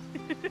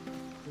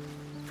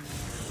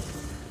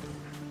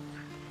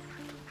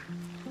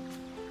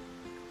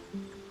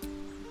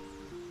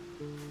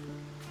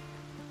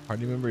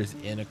 Party member is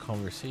in a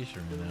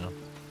conversation right now.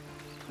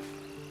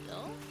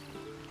 Still?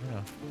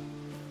 Yeah.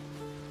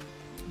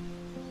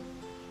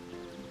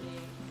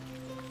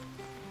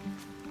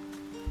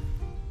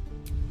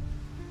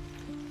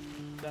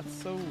 That's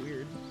so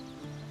weird.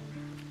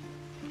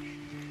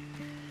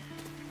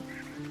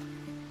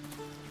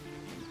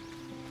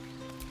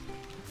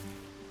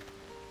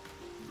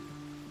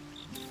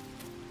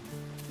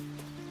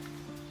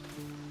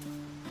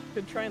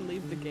 Could try and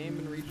leave the game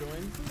and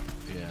rejoin.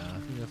 Yeah, I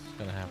think that's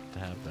gonna have to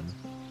happen.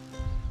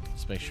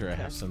 Just make sure I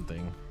have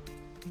something.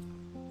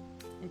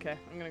 Okay,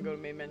 I'm gonna go to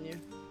main menu.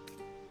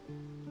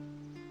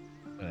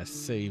 I'm gonna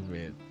save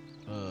it.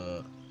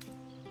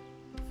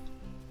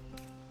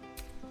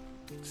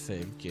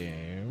 Save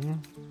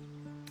game.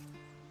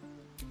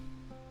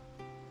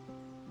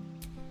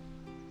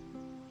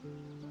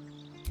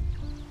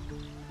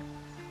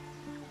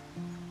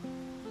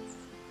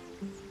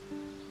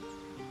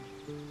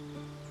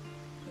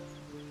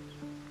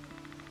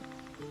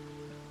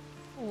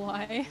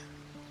 Why?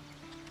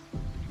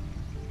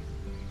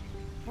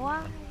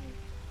 Why?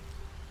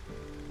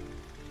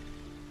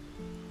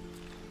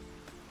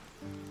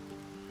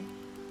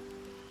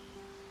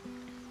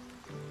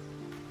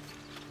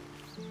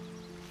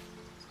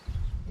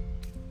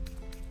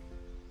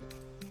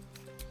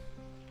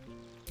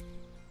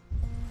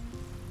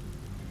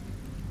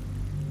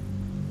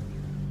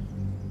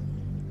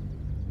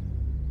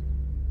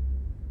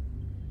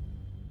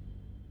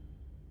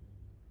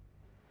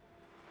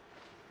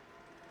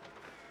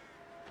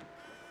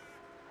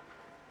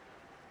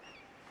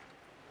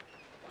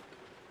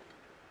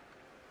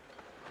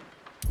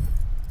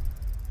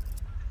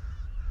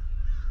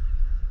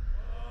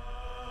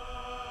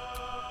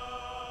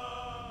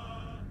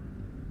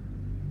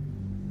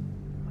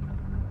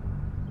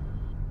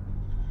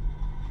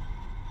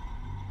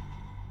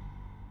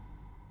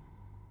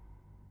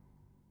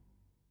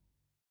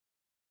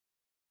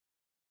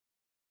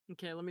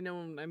 Okay, let me know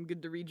when I'm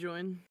good to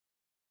rejoin.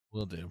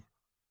 Will do.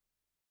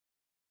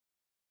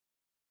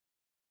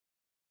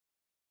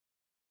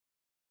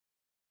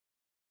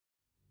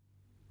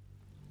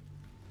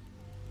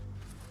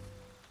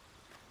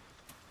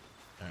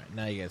 Alright,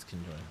 now you guys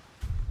can join.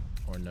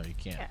 Or no, you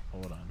can't. Yeah.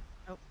 Hold on.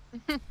 Nope.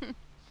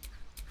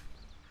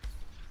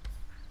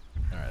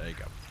 Alright, there you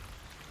go.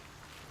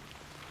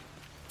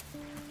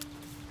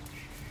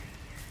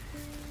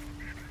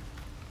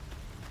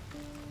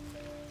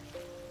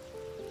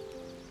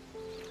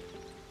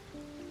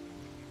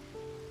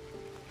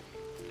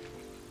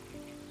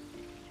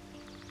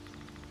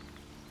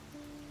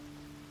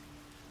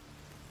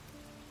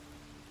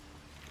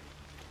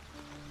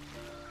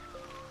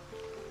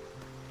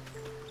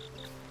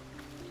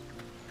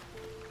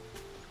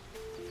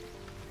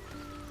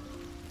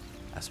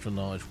 Astral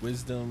knowledge,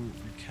 wisdom,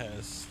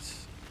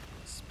 cast,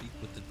 speak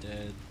with the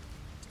dead,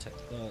 detect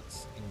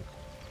thoughts,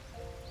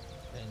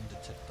 and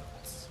detect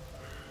thoughts.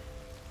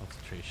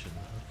 Concentration.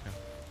 Okay.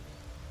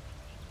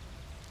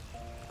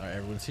 All right,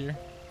 everyone's here.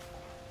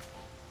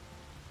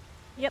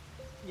 Yep.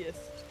 Yes.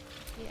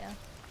 Yeah.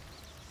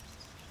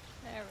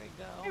 There we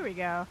go. Here we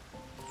go.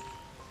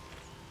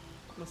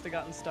 Must have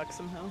gotten stuck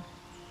somehow.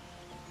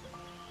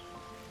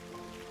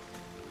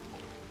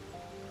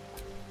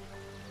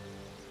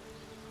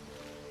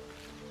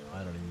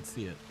 I don't even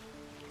see it.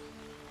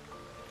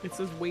 It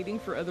says waiting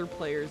for other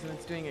players and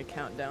it's doing a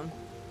countdown.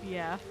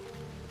 Yeah.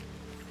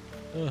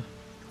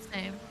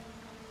 Same.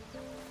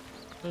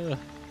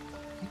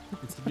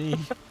 It's me.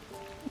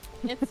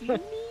 It's me.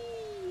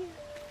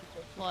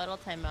 Well, it'll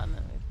time out and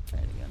then we try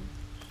it again.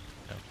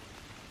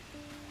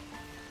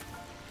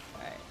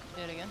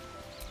 Do it again.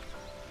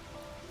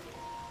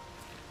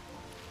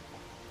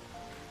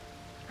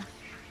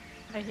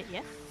 I hit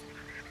yes.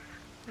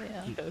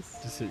 Yeah. Yes.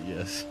 Just hit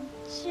yes.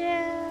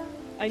 Yeah.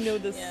 I know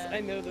this. Yeah.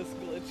 I know this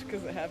glitch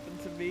because it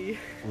happened to me.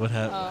 What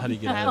happened? How do you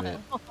get out of it?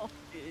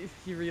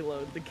 You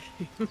reload the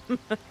game.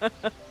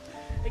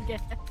 Again.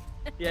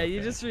 Yeah,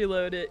 you just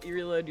reload it. You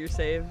reload your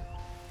save.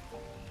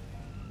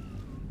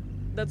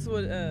 That's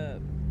what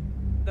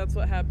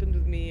happened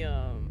with me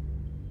in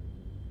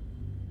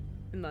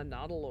the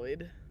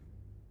Nautiloid.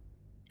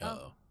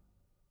 Oh.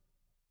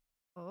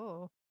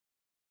 Oh.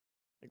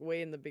 Like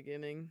way in the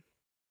beginning.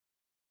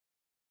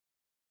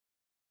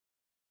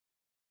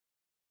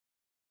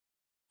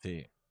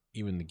 See,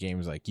 even the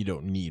game's like, you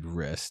don't need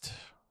rest.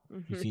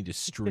 You just need to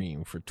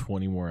stream for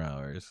 20 more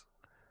hours.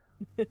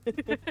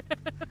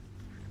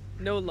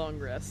 No long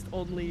rest,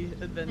 only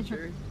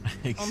adventure.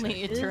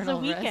 Only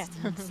eternal rest.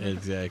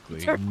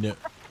 Exactly.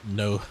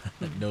 No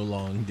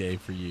long day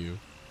for you.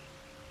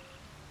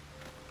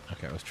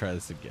 Okay, let's try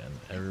this again.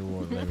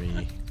 Everyone, let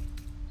me.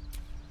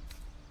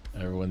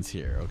 Everyone's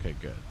here. Okay,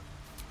 good.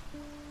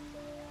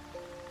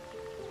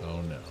 Oh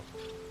no.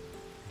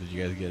 Did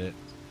you guys get it?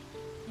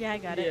 Yeah, I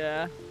got it.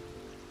 Yeah.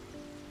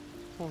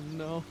 Oh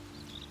no.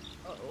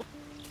 Uh-oh.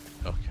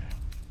 Okay.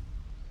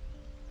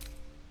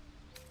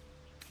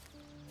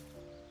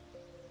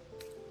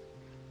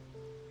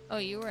 Oh,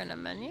 you were in a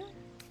menu?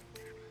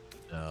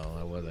 No,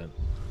 I wasn't.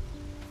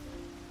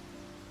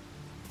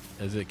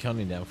 Is it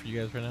counting down for you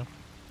guys right now?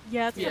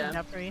 Yeah, it's coming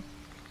up for me.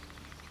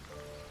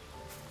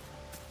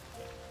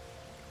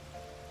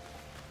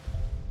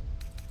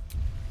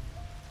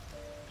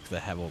 Because I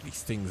have all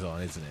these things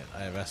on, isn't it? I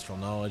have astral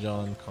knowledge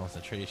on,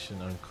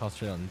 concentration, I'm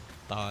concentrating on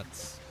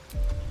thoughts.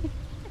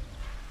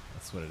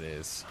 That's what it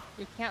is.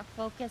 You can't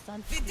focus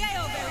on.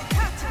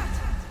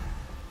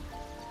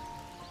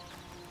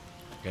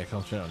 Gotta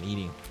concentrate on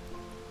eating.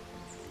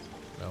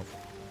 Nope.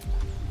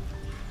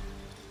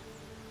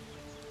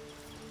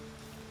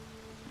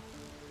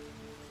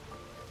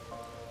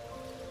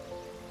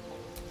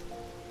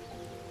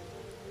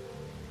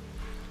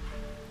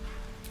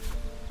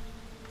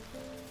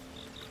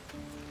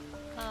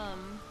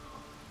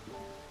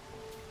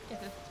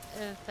 If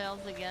it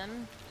fails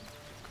again,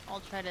 I'll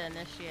try to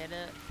initiate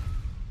it.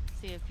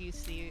 See if you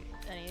see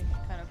any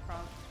kind of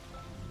prompt.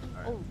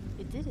 Right. Oh,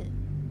 it did it.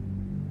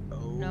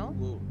 Oh, No?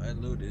 well, I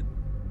loaded.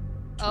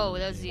 Oh,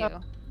 that was you.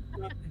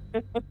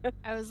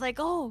 I was like,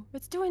 oh,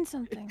 it's doing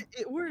something.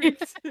 It worked.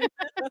 Yeah.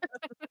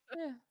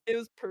 It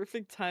was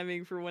perfect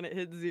timing for when it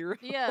hit 0.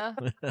 Yeah.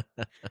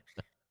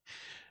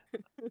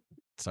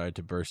 Sorry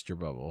to burst your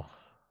bubble.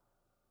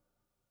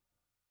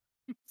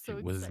 So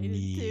it was excited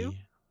me. too.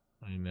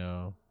 I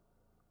know.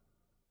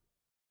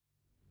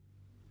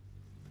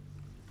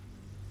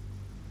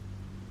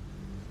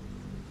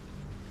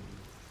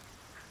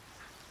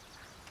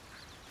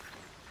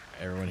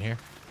 Everyone here?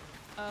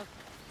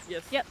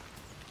 Yes. Yep.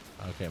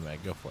 Okay,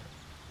 Meg, go for it.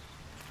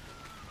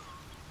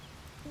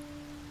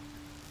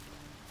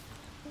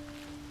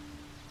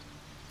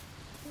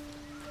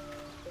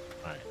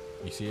 Alright,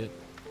 you see it?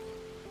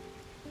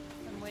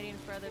 I'm waiting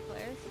for other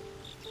players.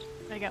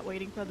 I got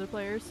waiting for other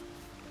players.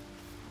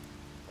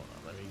 Hold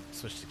on, let me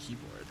switch the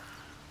keyboard.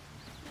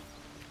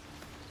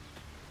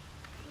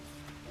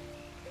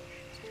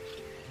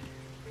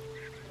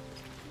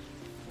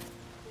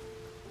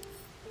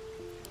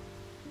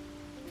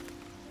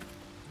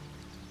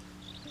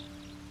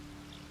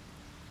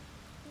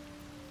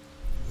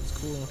 It's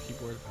cool on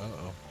keyboard.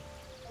 Uh-oh.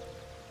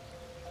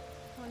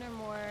 One or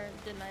more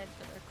denied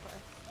for their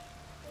quest.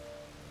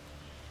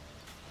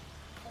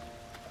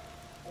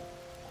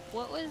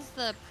 What was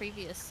the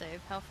previous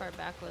save? How far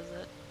back was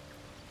it?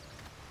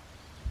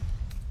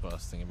 What I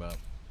was thinking about.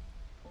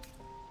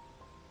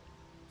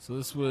 So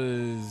this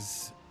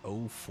was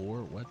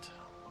 04, what?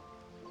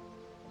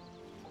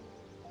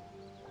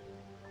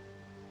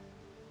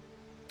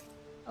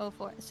 Oh,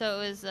 04.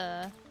 So it was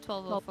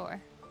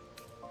 1204.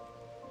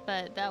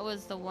 But that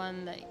was the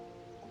one that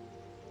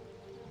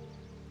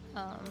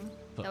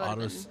The that would've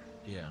auto, been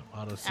yeah,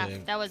 auto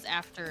save. that was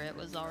after it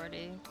was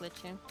already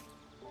glitching.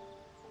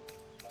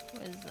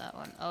 What is that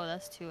one? Oh,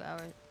 that's 2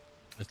 hours.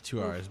 That's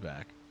 2 hours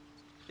back.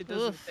 It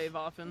doesn't Oof. save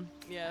often.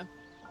 Yeah.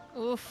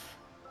 Oof.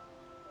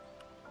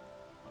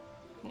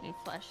 Any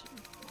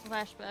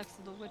flashbacks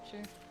of The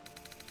Witcher.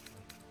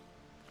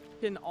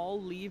 Can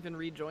all leave and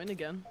rejoin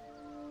again.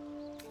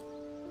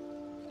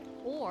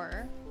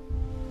 Or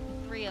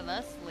 3 of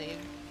us leave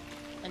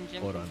and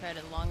Jim Hold can on. try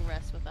to long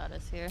rest without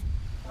us here.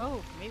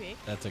 Oh, maybe.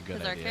 That's a good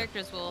Because our idea.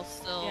 characters will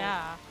still.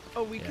 Yeah.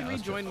 Oh, we Yeah, can let's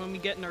rejoin when we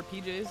get in our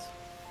PJs.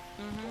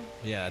 Mm-hmm.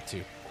 Yeah, that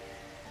too.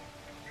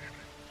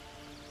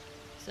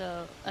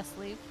 So us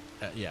leave.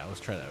 Yeah, let's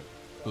try that.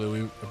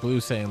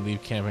 Blue's saying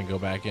leave camp and go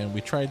back in.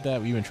 We tried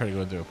that. We even tried to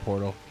go into a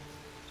portal.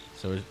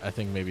 So I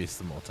think maybe it's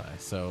the multi.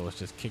 So let's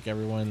just kick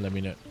everyone. Let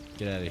me know.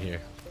 Get out of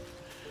here.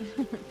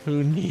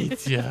 Who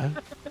needs ya?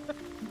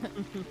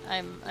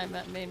 I'm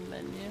at main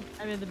menu.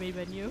 I'm in the main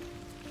menu.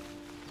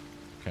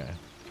 Okay.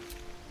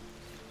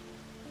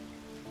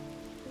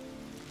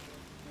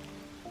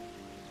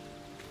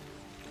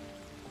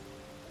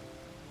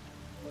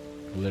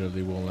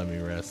 literally won't let me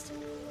rest.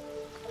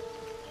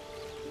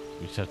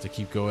 We just have to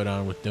keep going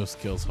on with no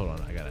skills. Hold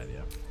on, I got an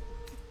idea.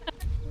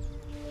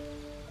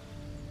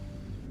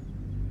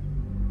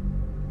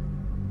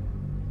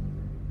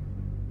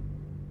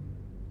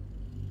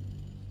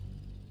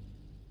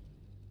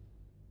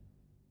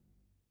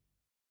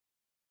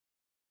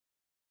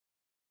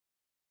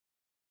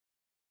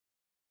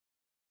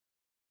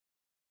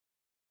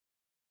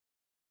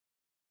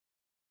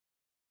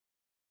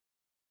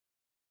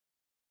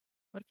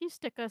 What if you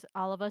stick us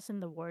all of us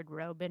in the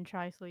wardrobe and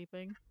try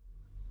sleeping?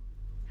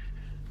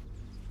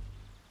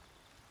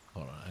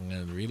 Hold on, I'm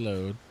gonna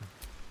reload.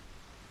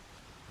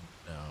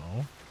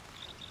 No.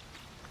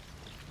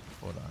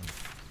 Hold on.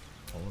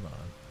 Hold on.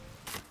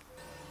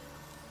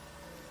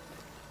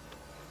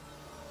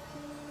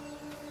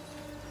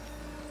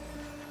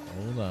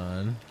 Hold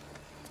on.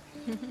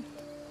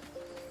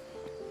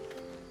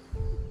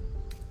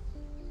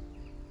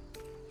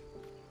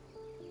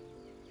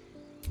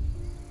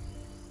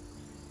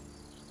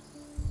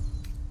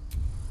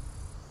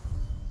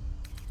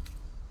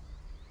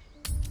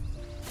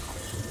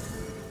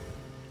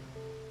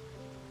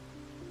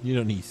 You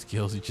don't need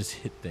skills, you just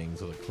hit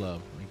things with a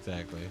club.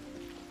 Exactly.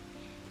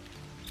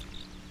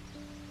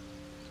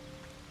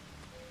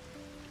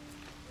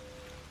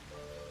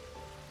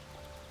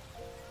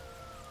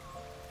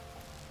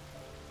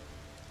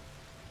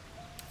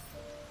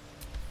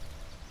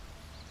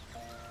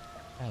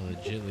 I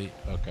legitly.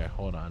 Okay,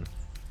 hold on.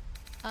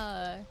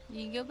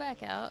 You can go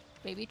back out.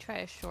 Maybe try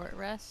a short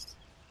rest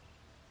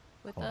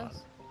with Hold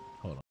us. on.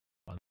 Hold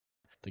on.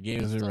 The game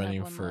has been Still have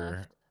running one for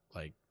left.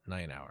 like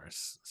 9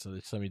 hours. So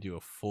just let me do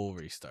a full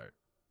restart.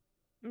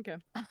 Okay.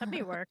 That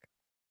may work.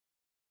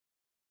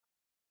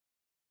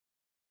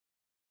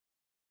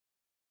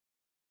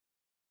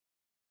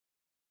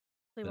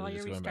 So Instead of while you're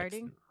just going back to-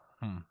 restarting,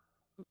 Hmm.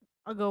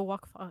 I'll go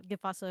walk.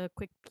 Give us a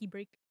quick pee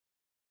break.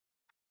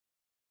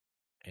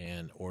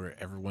 And order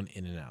everyone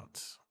in and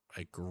out.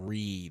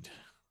 Agreed.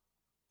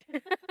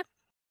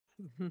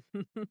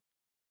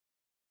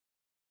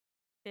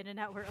 In and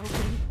out, we're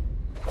open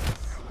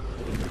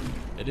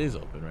It is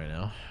open right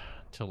now.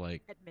 Till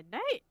like, at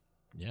midnight.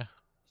 yeah,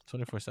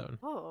 24/7.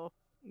 Oh,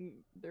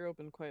 They're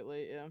open quite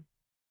late, yeah.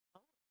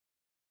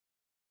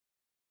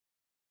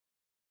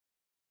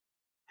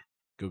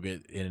 Go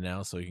get in and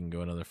out so you can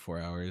go another 4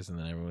 hours, and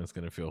then everyone's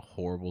gonna feel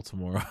horrible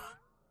tomorrow.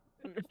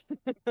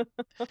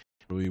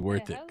 It'll be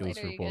worth Yeah, it. how Goes late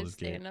are for you Baldur's guys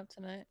Gate. staying up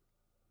tonight?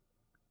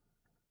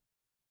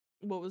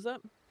 What was that?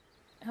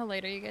 How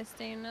late are you guys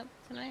staying up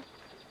tonight?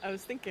 I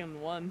was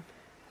thinking 1.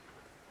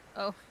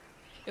 Oh,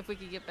 if we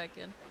could get back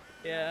in.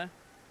 Yeah.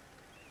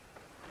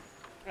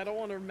 I don't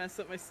want to mess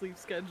up my sleep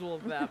schedule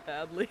that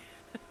badly.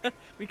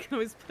 We can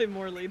always play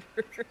more later.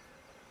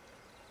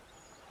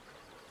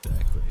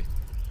 Exactly.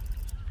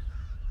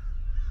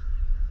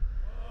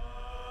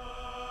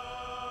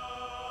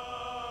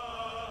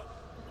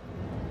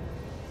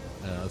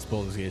 It's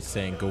Baldur's Gate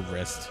saying go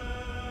rest.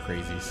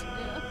 Crazies.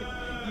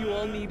 Yeah. You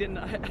all need an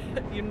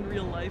in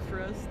real life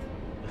rest.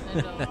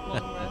 And a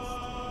long rest.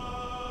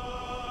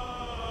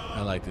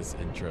 I like this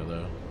intro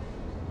though.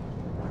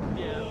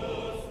 Yeah.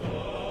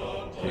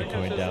 You're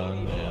coming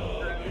down. Yeah.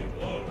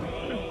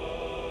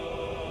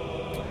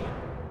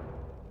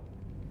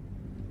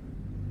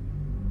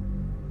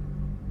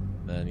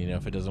 Then you know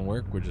if it doesn't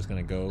work, we're just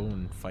gonna go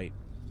and fight.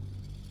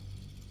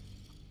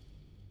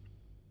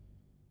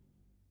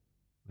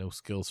 No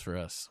skills for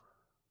us.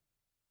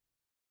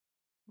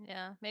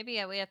 Yeah,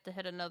 maybe we have to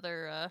hit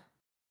another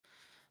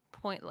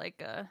point,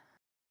 like a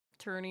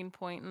turning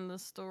point in the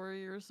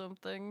story or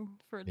something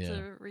for it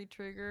to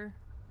re-trigger.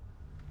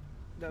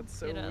 That's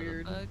so Get out of the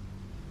weird. bug.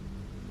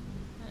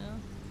 Yeah.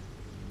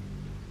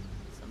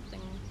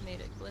 Something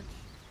made it glitch.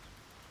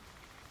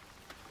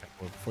 Okay,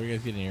 well, before you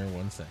guys get in here,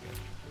 1 second.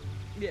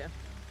 Yeah.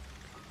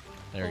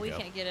 There Well, we we go.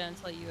 can't get in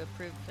until you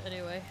approve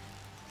anyway.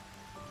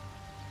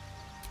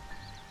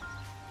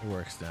 It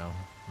works now.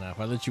 Now, if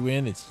I let you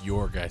in, it's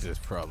your guys'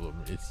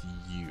 problem. It's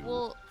you.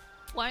 Well,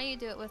 why don't you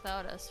do it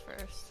without us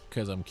first?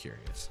 Because I'm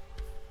curious.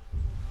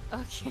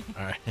 Okay.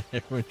 Alright,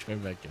 everyone join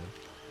back in.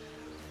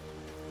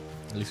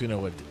 At least we know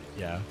what.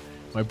 Yeah.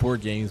 My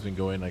board game's been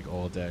going like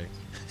all day.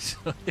 So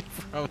it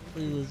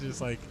probably was just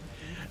like,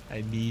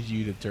 I need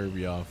you to turn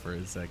me off for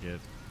a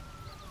second.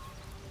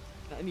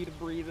 I need a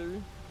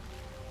breather.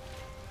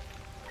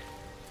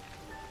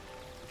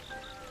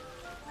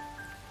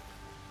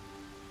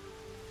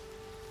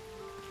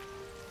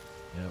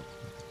 Yep.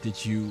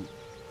 Did you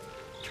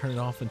turn it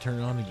off and turn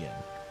it on again?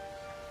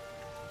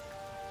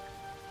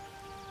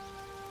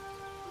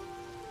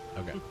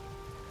 Okay.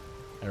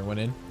 Everyone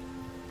in?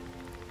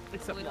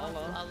 Except We don't have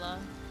Lala. Lala.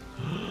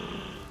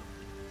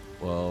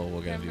 Well,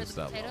 we're gonna Remember do the this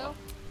without potato? Lala.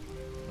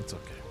 It's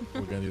okay.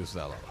 We're gonna do this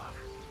without Lala.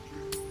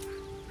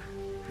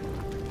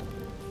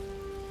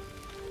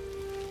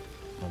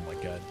 Oh my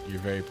god, you're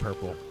very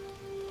purple.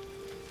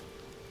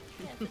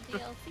 Yeah, it's a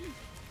DLC.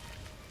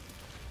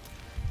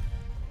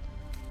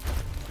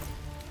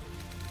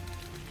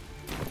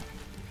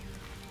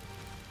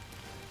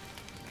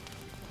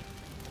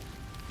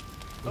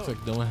 Looks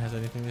like no one has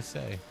anything to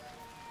say.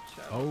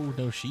 Shadow. Oh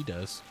no, she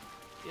does.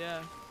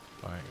 Yeah.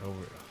 All right,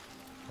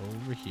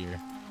 over here.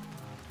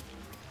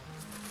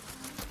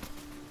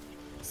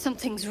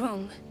 Something's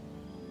wrong.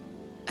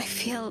 I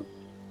feel...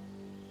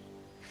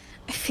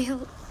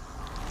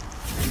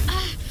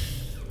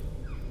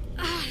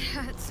 it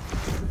hurts.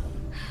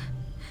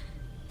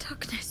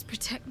 Darkness,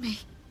 protect me.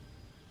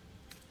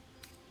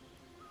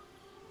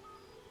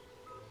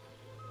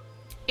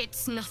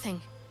 It's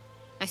nothing.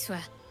 I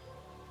swear.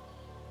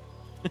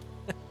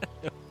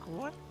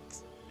 What?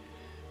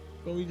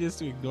 Want me just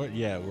to ignore it?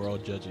 Yeah, we're all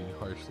judging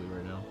harshly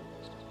right now.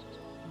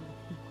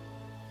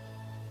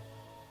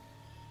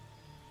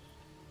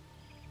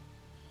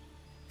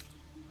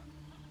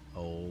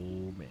 Oh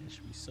man,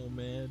 she'll be so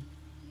mad.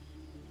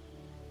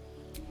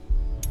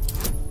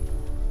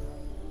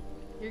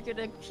 You're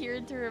gonna peer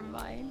into her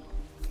mind.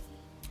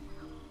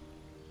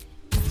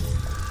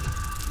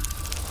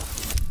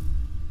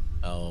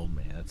 Oh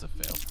man, that's a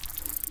fail.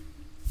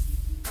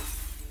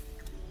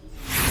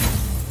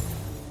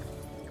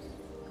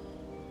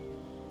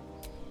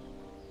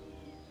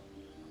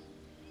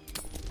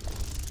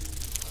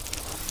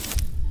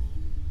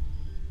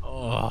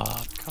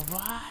 Oh, come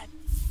on.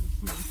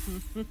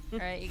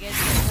 Alright, you guys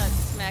can talk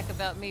smack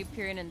about me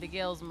peering into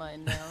Gale's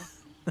mind now.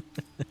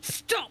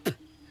 Stop!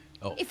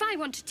 Oh. If I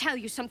want to tell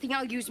you something,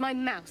 I'll use my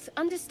mouth.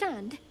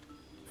 Understand?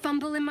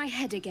 Fumble in my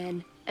head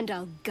again, and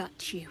I'll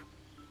gut you.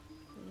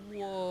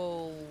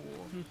 Whoa.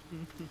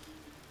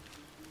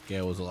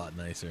 Gale was a lot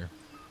nicer.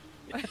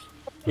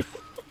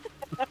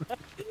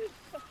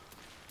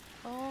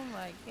 Oh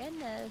my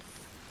goodness.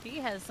 She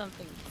has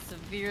something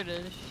severe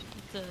to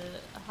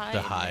hide.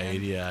 To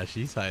hide, man. yeah,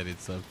 she's hiding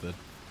something.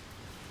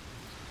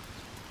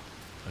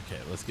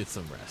 Okay, let's get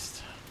some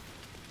rest.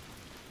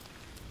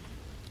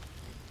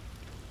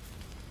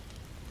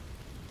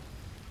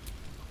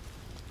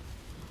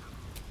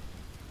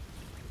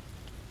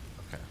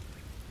 Okay.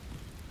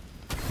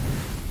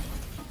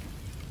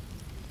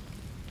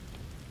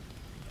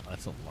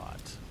 That's a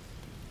lot.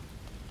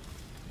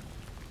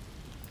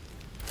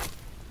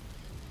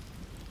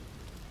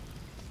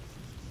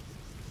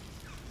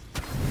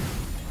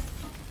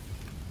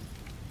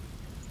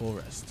 Full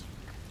rest.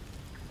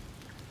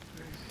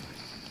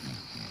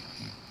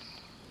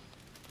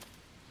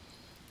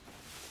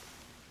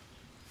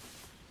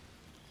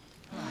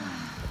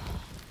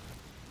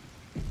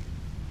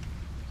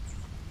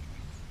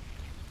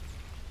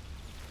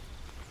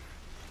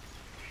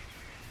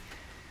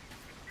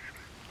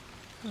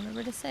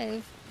 Remember to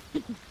save.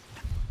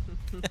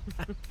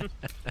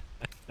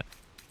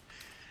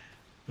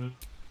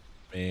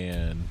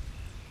 Man.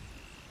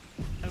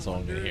 That's all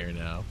I'm gonna hear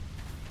now.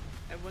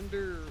 I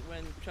wonder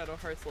when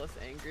Shadowheart's less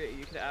angry,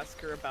 you could ask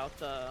her about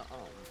the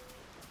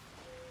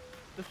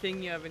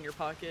thing you have in your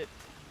pocket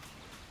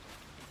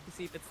to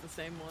see if it's the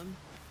same one.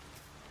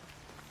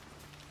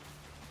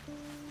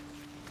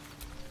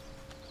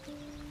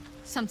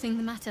 Something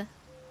the matter?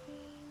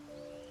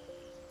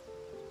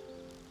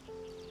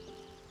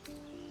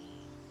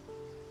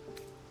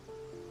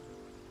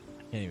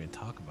 Can't even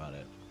talk about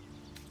it.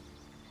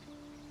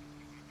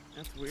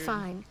 That's weird.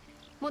 Fine.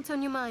 What's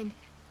on your mind?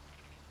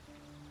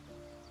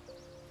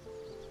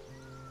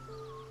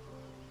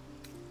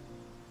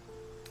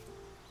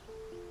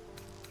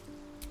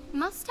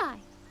 Must I?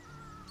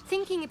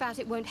 Thinking about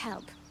it won't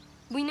help.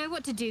 We know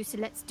what to do, so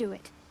let's do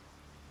it.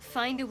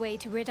 Find a way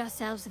to rid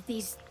ourselves of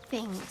these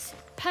things.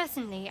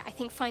 Personally, I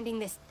think finding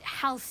this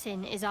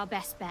Halcyon is our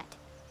best bet.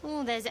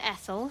 Oh, there's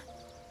Ethel.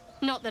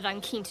 Not that I'm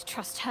keen to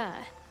trust her.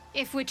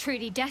 If we're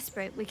truly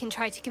desperate, we can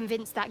try to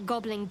convince that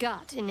goblin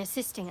gut in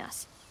assisting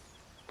us.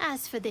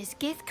 As for this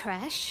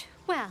Githcrash,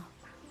 well,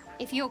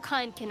 if your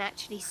kind can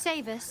actually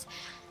save us,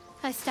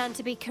 I stand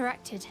to be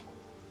corrected.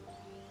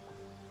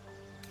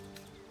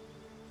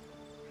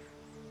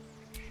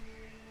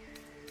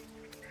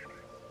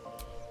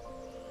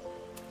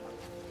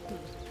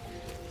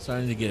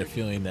 Starting to get a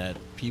feeling that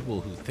people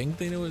who think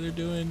they know what they're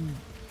doing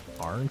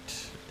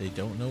aren't. They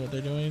don't know what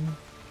they're doing.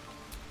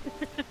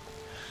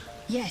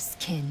 Yes,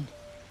 kin.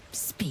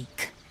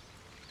 Speak.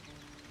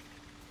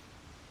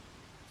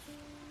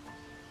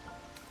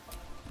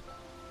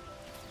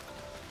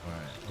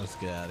 Alright, let's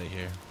get out of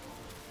here.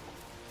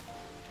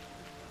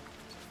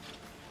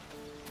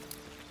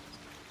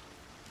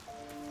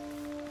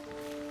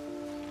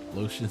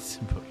 Lotion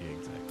symbol, yeah,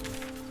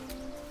 exactly.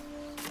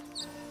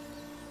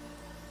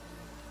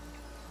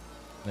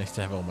 Nice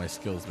to have all my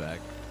skills back.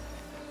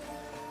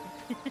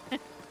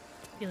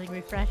 Feeling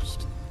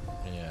refreshed.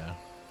 Yeah.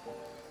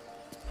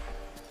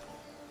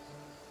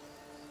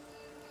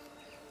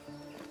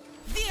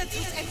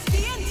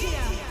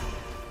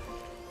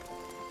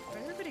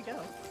 Where'd everybody go?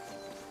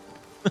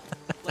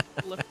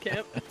 Left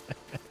camp.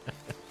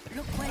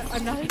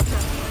 I'm not even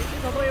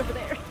it's all the way over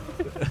there.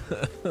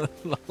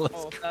 Lola's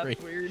Oh, great.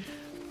 that's weird.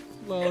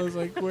 Lola's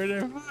like, where'd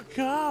everyone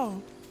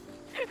go?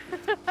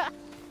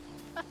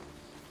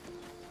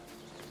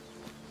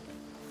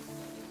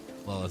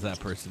 Lola's that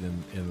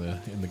person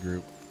in the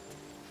group.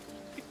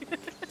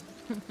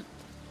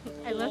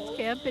 I left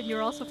camp and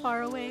you're also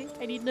far away.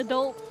 I need an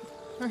adult.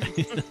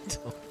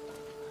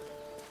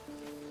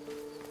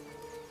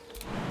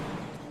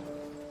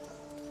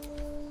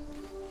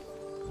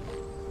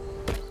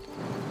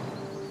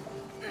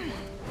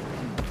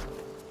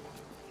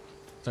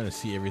 Starting to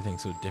see everything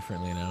so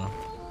differently now.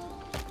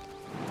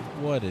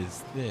 What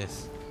is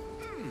this?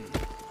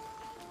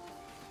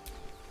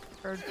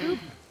 Bird poop.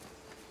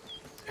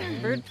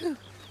 Bird poop.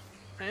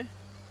 Eh?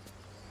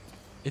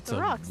 It's The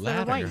a rocks,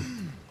 they're ladder. white.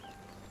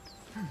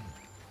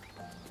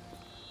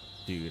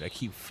 Dude, I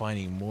keep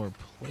finding more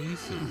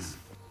places.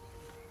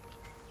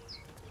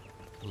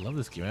 I love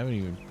this game. I haven't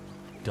even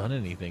done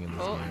anything in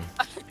this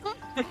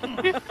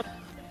game.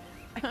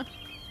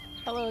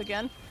 Hello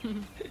again.